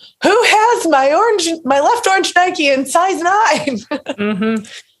apartment who has my left orange Nike in size 9?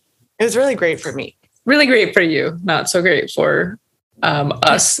 It was really great for me. Really great for you. Not so great for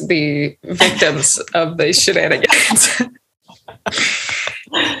us, the victims of the shenanigans.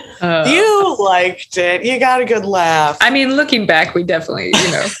 You liked it. You got a good laugh. I mean, looking back, we definitely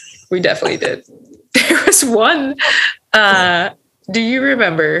did. There was one, do you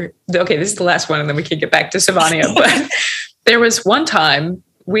remember? Okay, this is the last one, and then we can get back to Sivonnia. But there was one time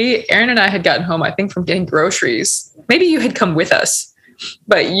Erin and I had gotten home, I think, from getting groceries. Maybe you had come with us,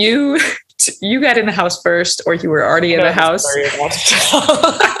 but you got in the house first, or you were already in the house.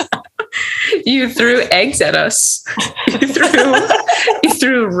 You threw eggs at us. You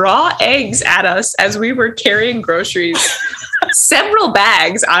threw raw eggs at us as we were carrying groceries. Several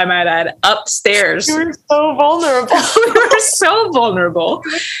bags, I might add, upstairs. You were so vulnerable. We were so vulnerable.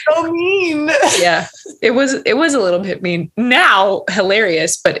 So mean. Yeah, it was a little bit mean. Now,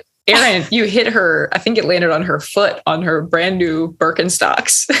 hilarious, but Erin, you hit her. I think it landed on her foot on her brand new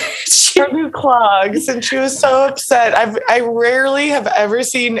Birkenstocks. Her new clogs, and she was so upset. I rarely have ever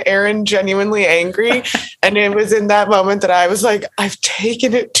seen Erin genuinely angry, and it was in that moment that I was like, I've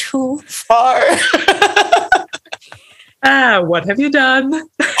taken it too far. What have you done?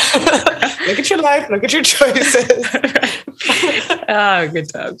 Look at your life. Look at your choices. Good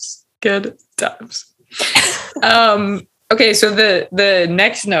times. Good times. Okay, so the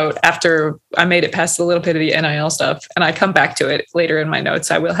next note after I made it past a little bit of the NIL stuff, and I come back to it later in my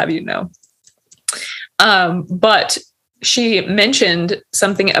notes, I will have you know. But she mentioned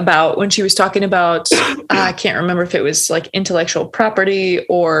something about when she was talking about, I can't remember if it was like intellectual property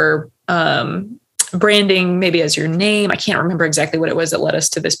or branding, maybe as your name. I can't remember exactly what it was that led us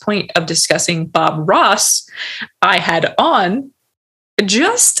to this point of discussing Bob Ross. I had on,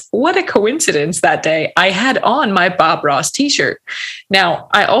 just what a coincidence that day, I had on my Bob Ross t-shirt. Now,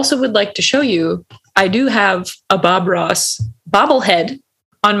 I also would like to show you, I do have a Bob Ross bobblehead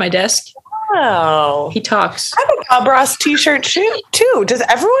on my desk. Wow. He talks. I have a Bob Ross t-shirt too. Does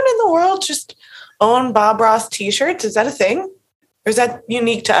everyone in the world just own Bob Ross t-shirts? Is that a thing? Or is that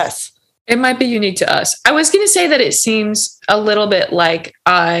unique to us? It might be unique to us. I was going to say that it seems a little bit like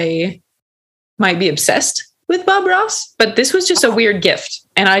I might be obsessed with Bob Ross, but this was just a weird gift.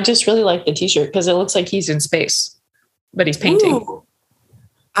 And I just really like the t-shirt because it looks like he's in space, but he's painting. Ooh.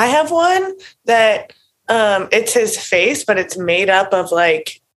 I have one that it's his face, but it's made up of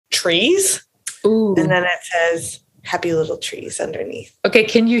like trees. Ooh. And then it says happy little trees underneath. Okay.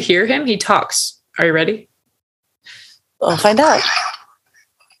 Can you hear him? He talks. Are you ready? We'll find out.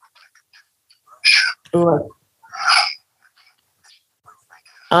 Ooh.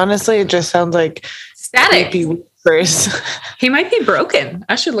 Honestly, it just sounds like static. He might be broken.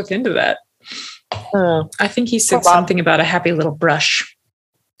 I should look into that. I think he said something about a happy little brush.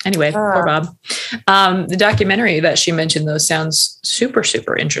 Anyway, poor Bob. The documentary that she mentioned, though, sounds super,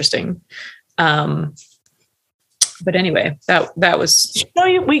 super interesting. But anyway, that was...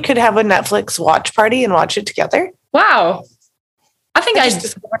 we could have a Netflix watch party and watch it together. Wow. I think I just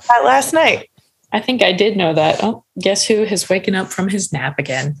discovered that last night. I think I did know that. Oh, guess who has waken up from his nap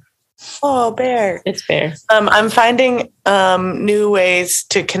again? Oh, Bear. It's Bear. I'm finding new ways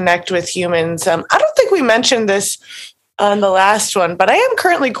to connect with humans. I don't think we mentioned this on the last one, but I am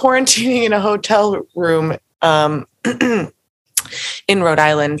currently quarantining in a hotel room in Rhode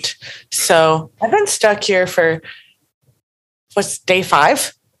Island. So I've been stuck here for, day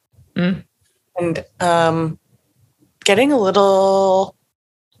 5? Mm. And getting a little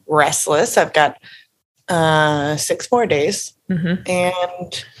restless. I've got 6 more days. Mm-hmm.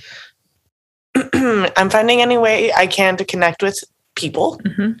 And I'm finding any way I can to connect with people,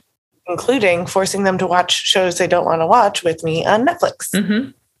 mm-hmm. including forcing them to watch shows they don't want to watch with me on Netflix.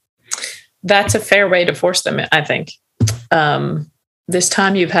 Mm-hmm. That's a fair way to force them, I think. This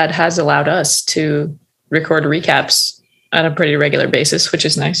time you've had has allowed us to record recaps on a pretty regular basis, which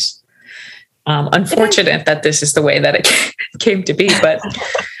is nice. Unfortunate that this is the way that it came to be, but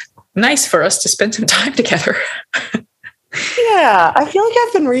nice for us to spend some time together. Yeah, I feel like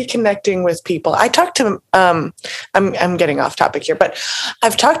I've been reconnecting with people. I talked to, I'm getting off topic here, but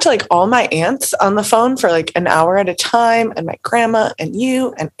I've talked to like all my aunts on the phone for like an hour at a time, and my grandma and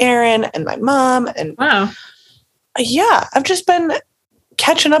you and Erin and my mom. And wow. Yeah, I've just been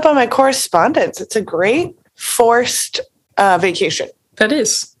catching up on my correspondence. It's a great forced vacation. That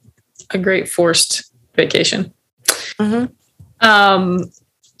is a great forced vacation. Mm-hmm.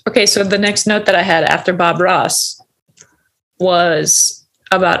 Okay, so the next note that I had after Bob Ross was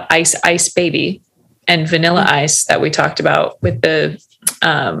about Ice Ice Baby and Vanilla Ice that we talked about with the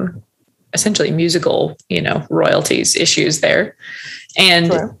essentially musical, royalties issues there. And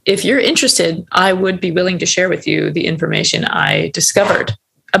sure. If you're interested, I would be willing to share with you the information I discovered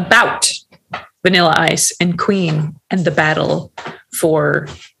about Vanilla Ice and Queen and the battle for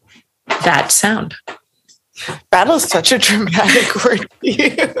that sound. Battle is such a dramatic word to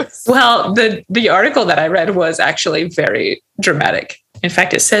use. Well, the article that I read was actually very dramatic. In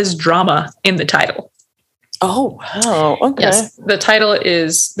fact, it says drama in the title. Oh, wow. Okay. Yes. The title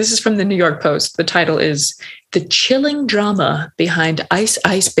is, this is from the New York Post. The title is The Chilling Drama Behind Ice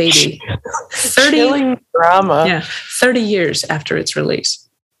Ice Baby. Chilling drama. Yeah. 30 years after its release.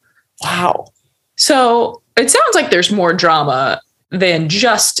 Wow. So it sounds like there's more drama than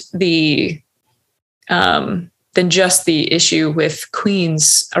just the issue with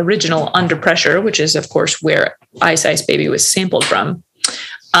Queen's original Under Pressure, which is, of course, where Ice Ice Baby was sampled from.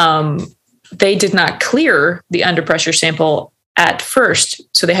 They did not clear the Under Pressure sample at first,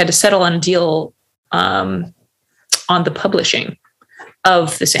 so they had to settle on a deal on the publishing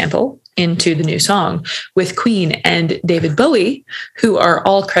of the sample into the new song with Queen and David Bowie, who are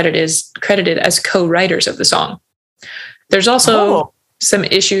all credited as co-writers of the song. There's also some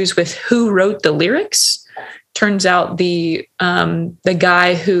issues with who wrote the lyrics. Turns out the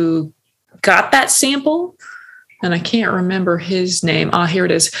guy who got that sample, and I can't remember his name. Here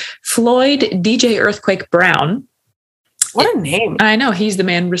it is. Floyd DJ Earthquake Brown. What a name. I know. He's the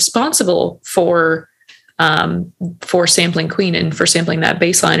man responsible for sampling Queen and for sampling that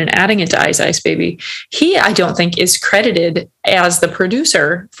bass line and adding it to Ice Ice Baby. He, I don't think, is credited as the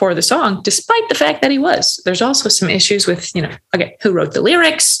producer for the song, despite the fact that he was. There's also some issues with, who wrote the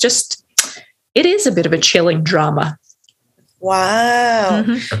lyrics. It is a bit of a chilling drama. Wow.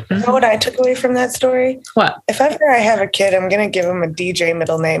 Mm-hmm. You know what I took away from that story? What? If ever I have a kid, I'm going to give him a DJ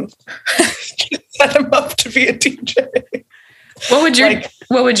middle name. Set him up to be a DJ. What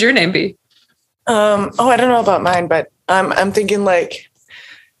would your name be? I don't know about mine, but I'm thinking like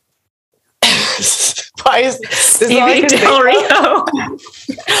why is Stevie Del Rio?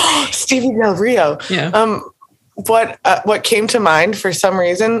 Stevie Del Rio. Yeah. What came to mind for some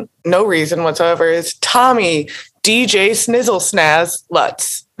reason, no reason whatsoever, is Tommy DJ Snizzle Snaz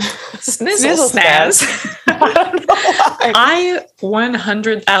Lutz. Snizzle Snaz. I don't know why. I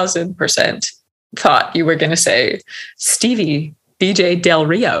 100,000% thought you were going to say Stevie DJ Del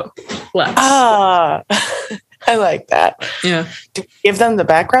Rio Lutz. I like that. Yeah. Do you give them the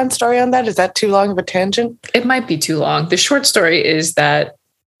background story on that? Is that too long of a tangent? It might be too long. The short story is that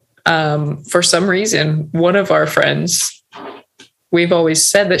for some reason, one of our friends, we've always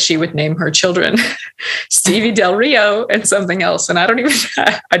said that she would name her children Stevie Del Rio and something else. And I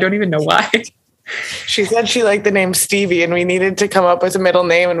don't even know why. She said she liked the name Stevie and we needed to come up with a middle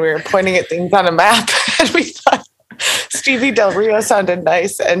name, and we were pointing at things on a map and we thought Stevie Del Rio sounded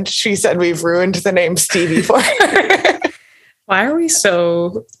nice. And she said we've ruined the name Stevie for her. Why are we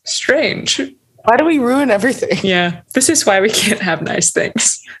so strange? Why do we ruin everything? Yeah, this is why we can't have nice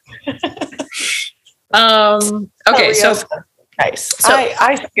things. Okay, so nice. So,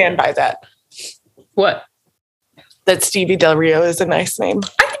 I stand by that. What? That Stevie Del Rio is a nice name.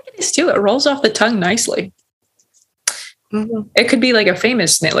 I think it is too. It rolls off the tongue nicely. Mm-hmm. It could be like a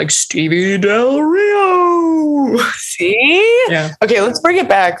famous name, like Stevie Del Rio. See? Yeah. Okay, let's bring it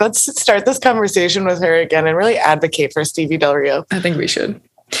back. Let's start this conversation with her again and really advocate for Stevie Del Rio. I think we should.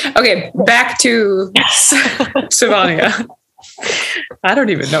 Okay, back to Sivonnia. I don't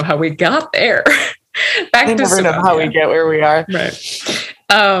even know how we got there. Back to never know Sivonnia. how we get where we are. Right.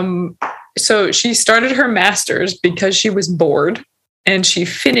 So she started her master's because she was bored, and she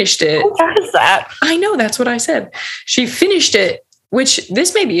finished it. Who does that? I know, that's what I said. She finished it, which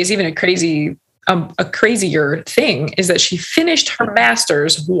this maybe is even a crazier thing, is that she finished her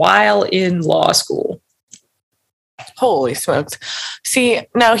master's while in law school. Holy smokes. See,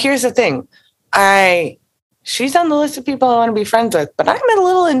 now here's the thing. She's on the list of people I want to be friends with, but I'm a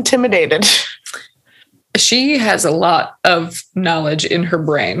little intimidated. She has a lot of knowledge in her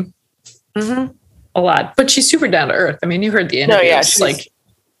brain. Mm-hmm. A lot. But she's super down to earth. I mean, you heard the interview. No, yeah, it's like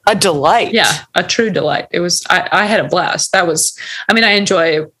a delight. Yeah, a true delight. It was, I had a blast. I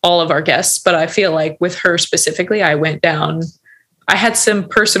enjoy all of our guests, but I feel like with her specifically, I had some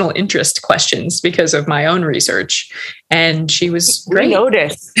personal interest questions because of my own research, and she was great. We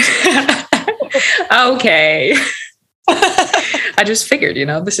noticed. Okay. I just figured,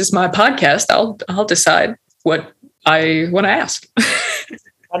 this is my podcast. I'll decide what I want to ask.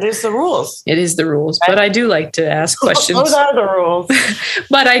 That is the rules. It is the rules, but I do like to ask questions. Those are the rules.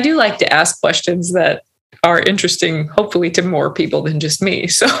 But I do like to ask questions that are interesting, hopefully to more people than just me.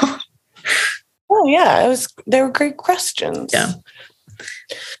 So. Oh yeah, they were great questions. Yeah.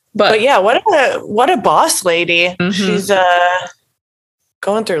 But yeah, what a boss lady. Mm-hmm. She's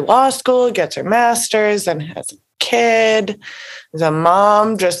going through law school, gets her master's, and has a kid, is a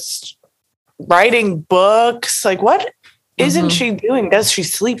mom, just writing books. Like, what isn't she doing? Does she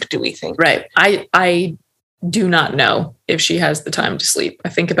sleep, do we think? Right. I do not know if she has the time to sleep. I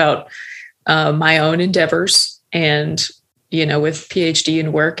think about my own endeavors and, with PhD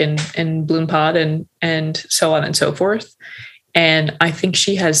and work and Bloom Pod and so on and so forth. And I think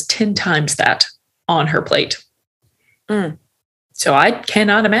she has 10 times that on her plate. So I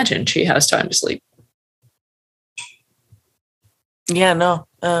cannot imagine she has time to sleep. Yeah, no.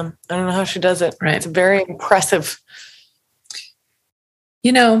 I don't know how she does it. Right. It's very impressive.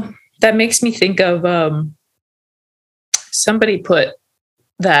 That makes me think of somebody put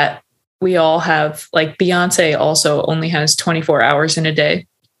that we all have, like Beyonce also only has 24 hours in a day,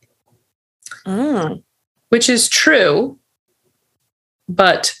 which is true,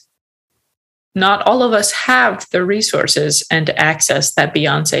 but not all of us have the resources and access that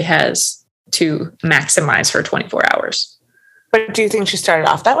Beyonce has to maximize her 24 hours. But do you think she started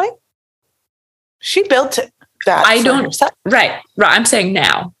off that way? She built it. I don't. Right. I'm saying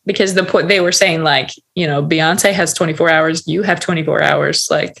now, because the point they were saying, like, Beyonce has 24 hours. You have 24 hours.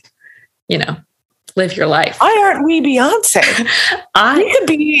 Like, live your life. Why aren't we Beyonce? We could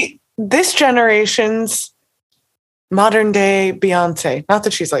be this generation's modern day Beyonce. Not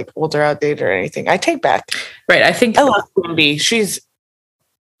that she's like older, outdated or anything. I take back. Right. I think I love B. She's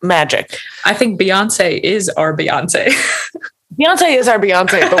magic. I think Beyonce is our Beyonce. Beyonce is our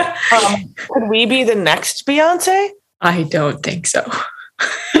Beyonce, but could we be the next Beyonce? I don't think so.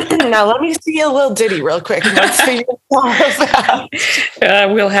 Now let me see a little ditty real quick. Let's figure it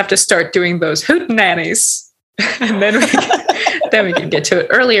out. We'll have to start doing those hootenannies, and then we can get to it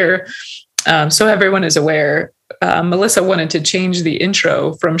earlier. So everyone is aware, Melissa wanted to change the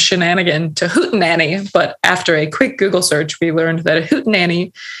intro from shenanigan to hootenanny, but after a quick Google search, we learned that a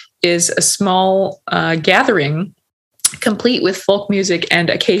hootenanny is a small gathering complete with folk music and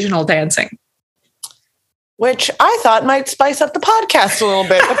occasional dancing. Which I thought might spice up the podcast a little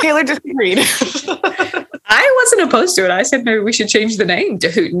bit, but Taylor disagreed. I wasn't opposed to it. I said maybe we should change the name to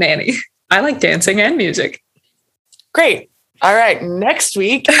Hootenanny. I like dancing and music. Great. All right. Next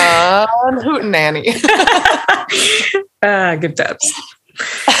week on Hootenanny. Good times.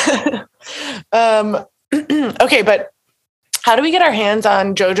 Okay, but how do we get our hands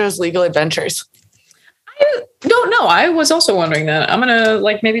on JoJo's Legal Adventures? I don't know. I was also wondering that. I'm going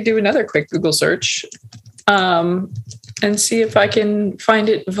to maybe do another quick Google search and see if I can find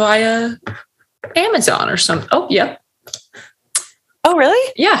it via Amazon or something. Oh, yeah. Oh,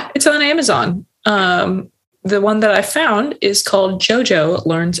 really? Yeah, it's on Amazon. The one that I found is called JoJo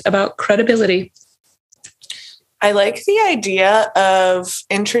Learns About Credibility. I like the idea of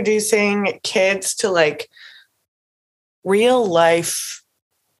introducing kids to real life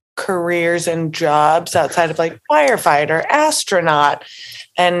careers and jobs outside of firefighter, astronaut,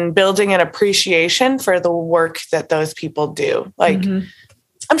 and building an appreciation for the work that those people do.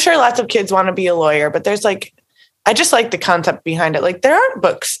 I'm sure lots of kids want to be a lawyer, but there's I just like the concept behind it. There aren't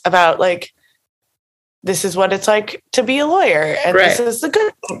books about this is what it's like to be a lawyer, and right. This is the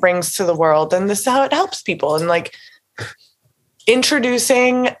good it brings to the world, and this is how it helps people, and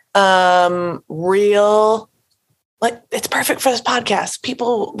introducing real, it's perfect for this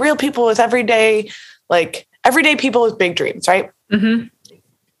podcast. Real people with everyday people with big dreams, right? Mm-hmm.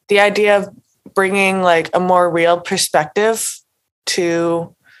 The idea of bringing a more real perspective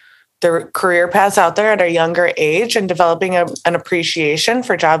to the career paths out there at a younger age and developing an appreciation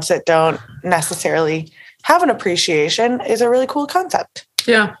for jobs that don't necessarily have an appreciation is a really cool concept.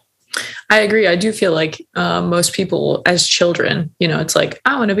 Yeah, I agree. I do feel most people as children, it's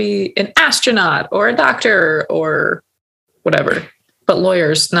I want to be an astronaut or a doctor or whatever, but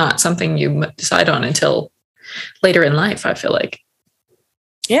lawyer's not something you decide on until later in life, I feel like.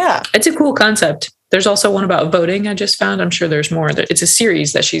 Yeah. It's a cool concept. There's also one about voting I just found. I'm sure there's more. It's a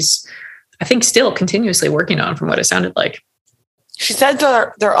series that she's, I think, still continuously working on from what it sounded like. She said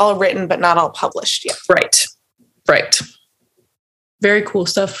they're all written, but not all published yet. Right. Very cool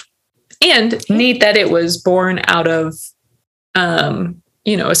stuff. And neat that it was born out of,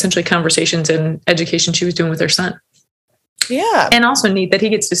 essentially conversations and education she was doing with her son. Yeah. And also neat that he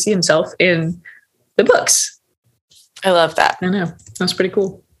gets to see himself in the books. I love that. I know. That was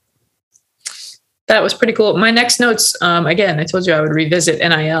pretty cool. My next notes, again, I told you I would revisit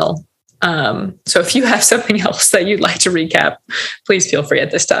NIL. So if you have something else that you'd like to recap, please feel free at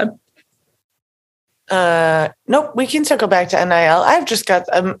this time. Nope, we can circle back to NIL. I've just got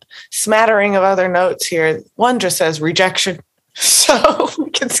a smattering of other notes here. One just says rejection. So we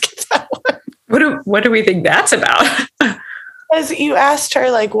can skip that one. What do we think that's about? Because you asked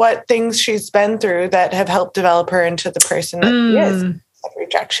her what things she's been through that have helped develop her into the person that she is.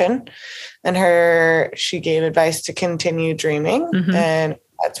 rejection, and she gave advice to continue dreaming. And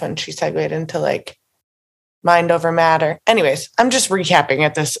that's when she segued into like mind over matter. Anyways, I'm just recapping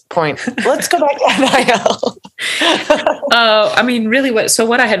at this point. Let's go back to NIL. I mean, really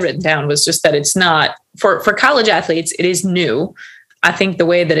what I had written down was just that it's not for college athletes. It is new. I think the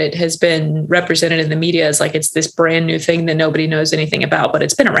way that it has been represented in the media is like it's this brand new thing that nobody knows anything about, but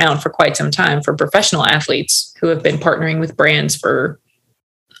it's been around for quite some time for professional athletes who have been partnering with brands for,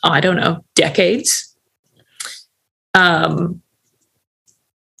 I don't know, decades. I'm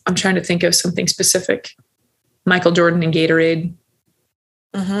trying to think of something specific. Michael Jordan and Gatorade,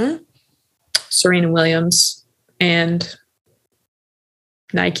 Serena Williams and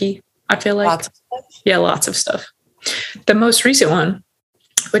Nike, I feel like. Lots of stuff. The most recent one,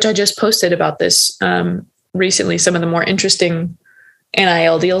 which I just posted about this recently, some of the more interesting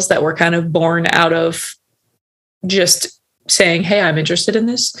NIL deals that were kind of born out of just saying, hey, I'm interested in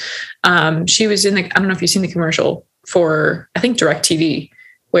this. She was in I don't know if you've seen the commercial for, I think, DirecTV,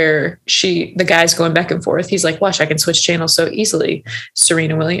 where the guy's going back and forth. He's like, watch, I can switch channels so easily.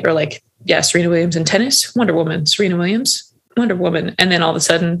 Serena Williams in tennis, Wonder Woman, Serena Williams, Wonder Woman. And then all of a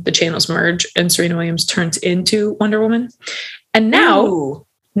sudden the channels merge and Serena Williams turns into Wonder Woman. And now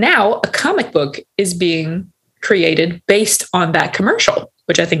a comic book is being created based on that commercial,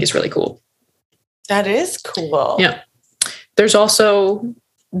 which I think is really cool. That is cool. Yeah. There's also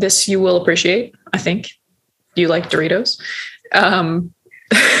this you will appreciate, I think. You like Doritos.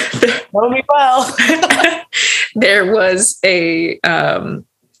 Know me well. There was I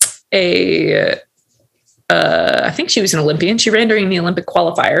think she was an Olympian. She ran during the Olympic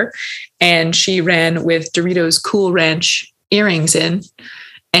qualifier, and she ran with Doritos Cool Ranch earrings in,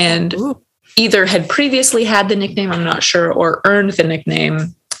 and either had previously had the nickname, I'm not sure, or earned the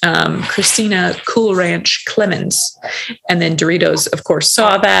nickname Christina Cool Ranch Clemens. And then Doritos, of course,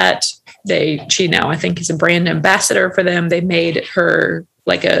 saw that. She now, I think, is a brand ambassador for them. They made her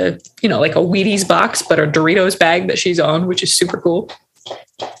like a Wheaties box, but a Doritos bag that she's on, which is super cool.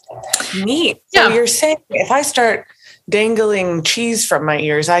 Neat. So you're saying if I start dangling cheese from my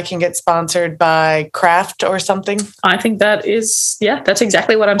ears, I can get sponsored by Kraft or something? I think that's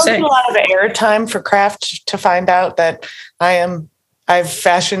exactly what I'm saying. A lot of airtime for Kraft to find out that I've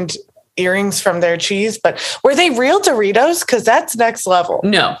fashioned earrings from their cheese, but were they real Doritos? Because that's next level.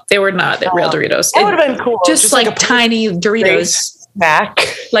 No, they were not real Doritos. That would have been cool. Just like a tiny Doritos snack.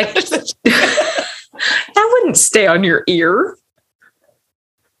 Like that wouldn't stay on your ear.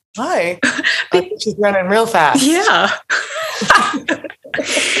 Why? She's running real fast. Yeah.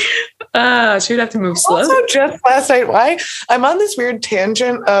 She would have to move slow. Also, just last night, why I'm on this weird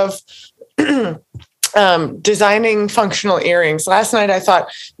tangent of designing functional earrings. Last night, I thought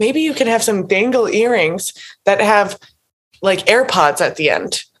maybe you could have some dangle earrings that have like AirPods at the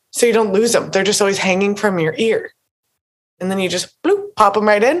end, so you don't lose them. They're just always hanging from your ear. And then you just bloop, pop them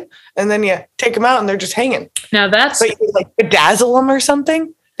right in, and then you take them out, and they're just hanging. Now but you could, like bedazzle them or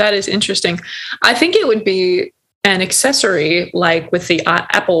something. That is interesting. I think it would be an accessory like with the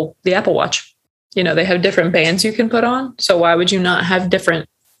Apple Watch. You know, they have different bands you can put on. So why would you not have different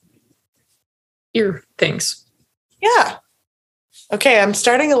ear things? Yeah. Okay, I'm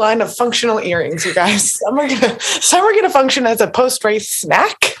starting a line of functional earrings, you guys. Some are gonna function as a post-race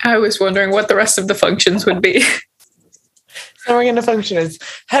snack. I was wondering what the rest of the functions would be. Some are gonna function as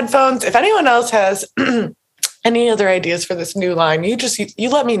headphones. If anyone else has any other ideas for this new line, you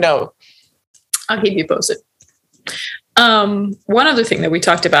let me know. I'll keep you posted. One other thing that we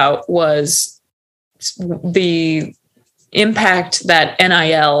talked about was the impact that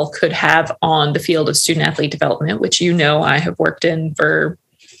NIL could have on the field of student athlete development, which I have worked in for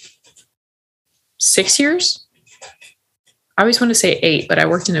 6 years. I always want to say 8, but I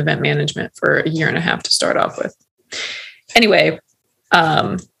worked in event management for a year and a half to start off with. Anyway,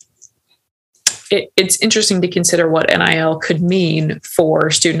 it's interesting to consider what NIL could mean for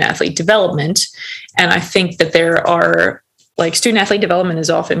student athlete development. And I think that there are student athlete development is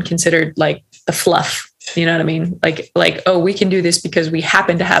often considered like the fluff, you know what I mean? Like, oh, we can do this because we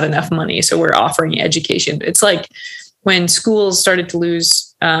happen to have enough money, so we're offering education. It's like when schools started to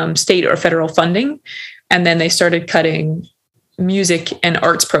lose state or federal funding, and then they started cutting music and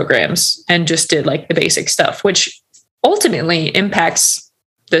arts programs and just did like the basic stuff, which ultimately impacts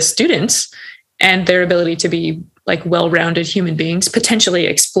the students and their ability to be like well-rounded human beings, potentially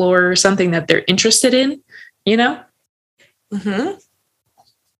explore something that they're interested in, Mm-hmm.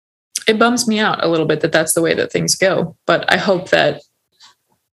 It bums me out a little bit that that's the way that things go. But I hope that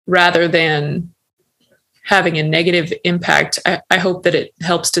rather than having a negative impact, I hope that it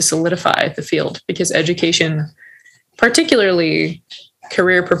helps to solidify the field, because education, particularly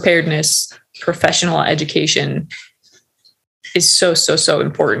career preparedness, professional education is so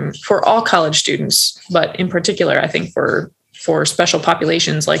important for all college students, but in particular, I think for special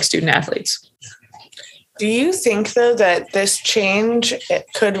populations like student athletes. Do you think, though, that this change it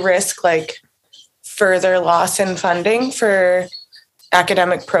could risk like further loss in funding for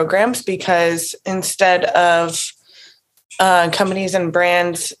academic programs? Because instead of companies and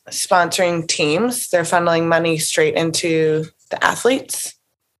brands sponsoring teams, they're funneling money straight into the athletes?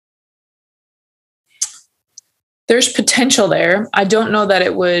 There's potential there. I don't know that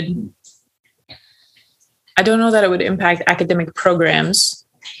it would impact academic programs.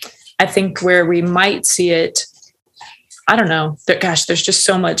 I think where we might see it, I don't know. There's just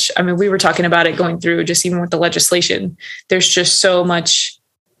so much. I mean, we were talking about it going through just even with the legislation. There's just so much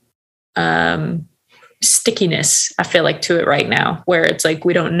stickiness, I feel like, to it right now, where it's like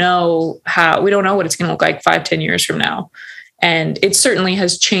we don't know what it's going to look like 5-10 years from now. And it certainly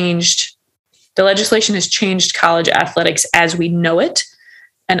has changed. The legislation has changed college athletics as we know it.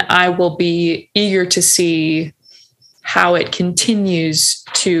 And I will be eager to see how it continues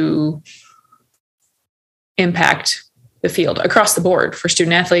to impact the field across the board for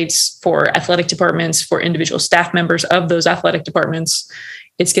student athletes, for athletic departments, for individual staff members of those athletic departments.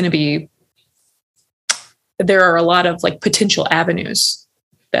 It's going to be, there are a lot of like potential avenues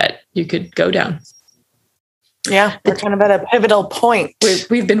that you could go down. Yeah, we're kind of at a pivotal point.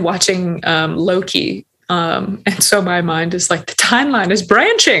 We've been watching Loki. And so my mind is like, the timeline is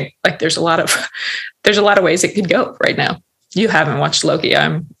branching. Like there's a lot of ways it could go right now. You haven't watched Loki.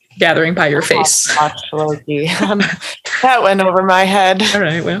 I'm gathering by your face. Watched Loki. That went over my head. All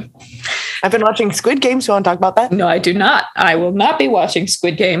right. Well, I've been watching Squid Game. So you want to talk about that? No, I do not. I will not be watching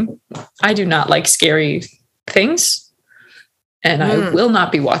Squid Game. I do not like scary things. And I will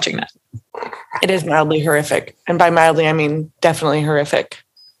not be watching that. It is mildly horrific. And by mildly, I mean definitely horrific.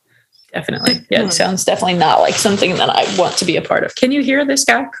 Definitely. Yeah, it sounds definitely not like something that I want to be a part of. Can you hear this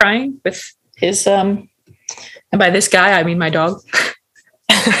guy crying with his, and by this guy, I mean my dog.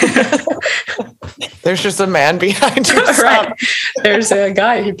 There's just a man behind you. Right. There's a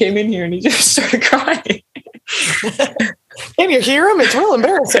guy who came in here and he just started crying. Can you hear him? It's real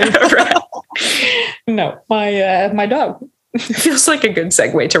embarrassing. Right. No, my dog. Feels like a good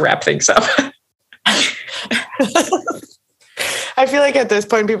segue to wrap things up. I feel like at this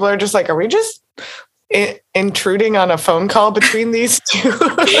point, people are just like, are we just intruding on a phone call between these two?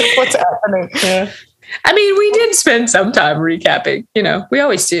 What's happening? Yeah. I mean, we did spend some time recapping. You know, we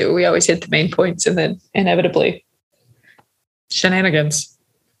always do. We always hit the main points and then inevitably shenanigans.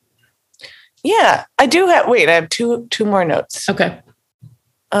 Yeah, I do have, I have two more notes. Okay.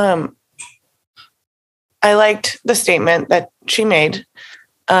 I liked the statement that she made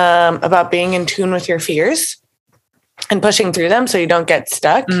about being in tune with your fears and pushing through them so you don't get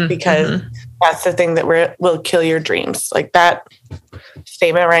stuck, because that's the thing that will kill your dreams. Like that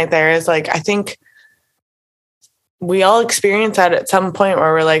statement right there is like, I think we all experience that at some point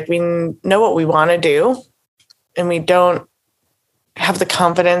where we're like, we know what we want to do and we don't have the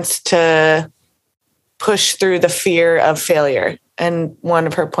confidence to push through the fear of failure. And one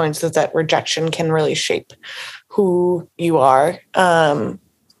of her points is that rejection can really shape who you are and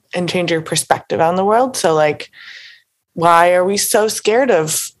change your perspective on the world. So like, why are we so scared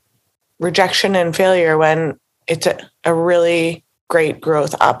of rejection and failure when it's a really great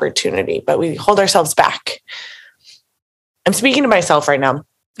growth opportunity, but we hold ourselves back? I'm speaking to myself right now.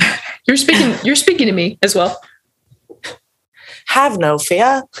 You're speaking to me as well. Have no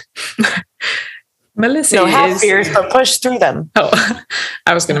fear. Melissa have fears, but push through them. Oh,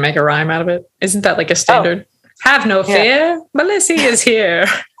 I was going to make a rhyme out of it. Isn't that like a standard? Oh. Have no fear. Yeah. Melissa is here.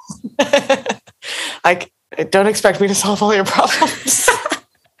 Don't expect me to solve all your problems.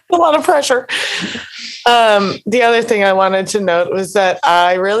 A lot of pressure. The other thing I wanted to note was that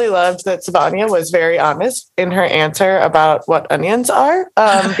I really loved that Sivonnia was very honest in her answer about what onions are,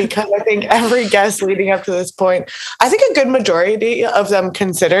 because I think every guest leading up to this point, I think a good majority of them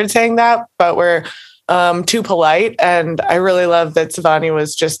considered saying that, but were too polite. And I really love that Sivonnia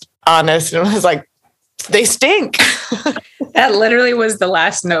was just honest and was like, they stink. That literally was the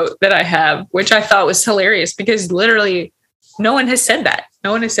last note that I have, which I thought was hilarious because literally no one has said that.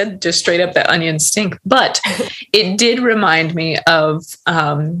 No one has said just straight up that onions stink, but it did remind me of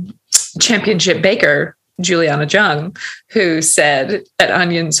championship baker Juliana Jung, who said that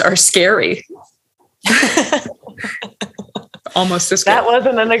onions are scary. Almost as that was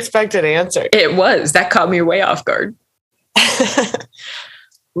an unexpected answer. It was. That caught me way off guard.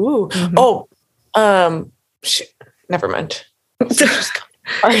 Ooh. Mm-hmm. Oh, never mind.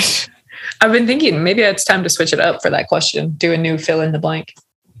 I've been thinking maybe it's time to switch it up for that question. Do a new fill in the blank.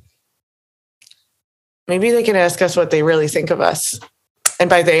 Maybe they can ask us what they really think of us. And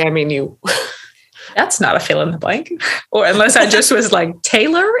by they, I mean you. That's not a fill in the blank. Or unless I just was like,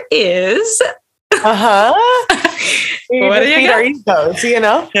 Taylor is. What do you feed our egos, you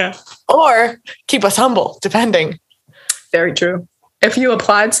know? Yeah. Or keep us humble, depending. Very true. If you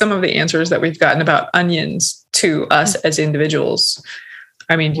applied some of the answers that we've gotten about onions to us as individuals,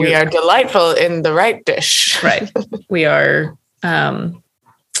 I mean, we are delightful in the right dish. Right. We are.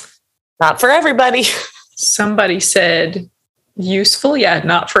 Not for everybody. Somebody said useful. Yeah,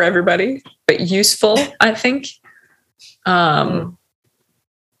 not for everybody, but useful, I think. I'm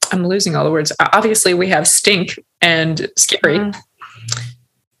losing all the words. Obviously, we have stink and scary.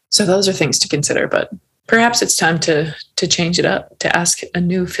 So those are things to consider, but perhaps it's time to change it up, to ask a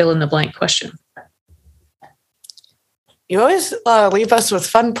new fill in the blank question. You always leave us with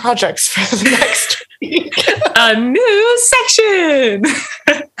fun projects for the next week. A new section.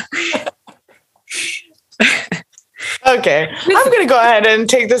 Okay. I'm going to go ahead and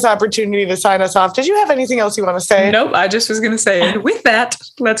take this opportunity to sign us off. Did you have anything else you want to say? Nope. I just was going to say, and with that,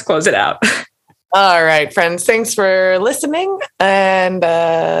 let's close it out. All right, friends. Thanks for listening. And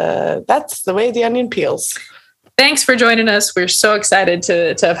that's the way the onion peels. Thanks for joining us. We're so excited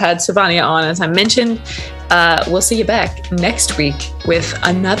to have had Sivonnia on. As I mentioned, we'll see you back next week with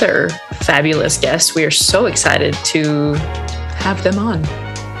another fabulous guest. We are so excited to have them on.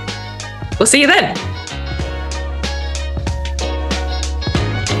 We'll see you then.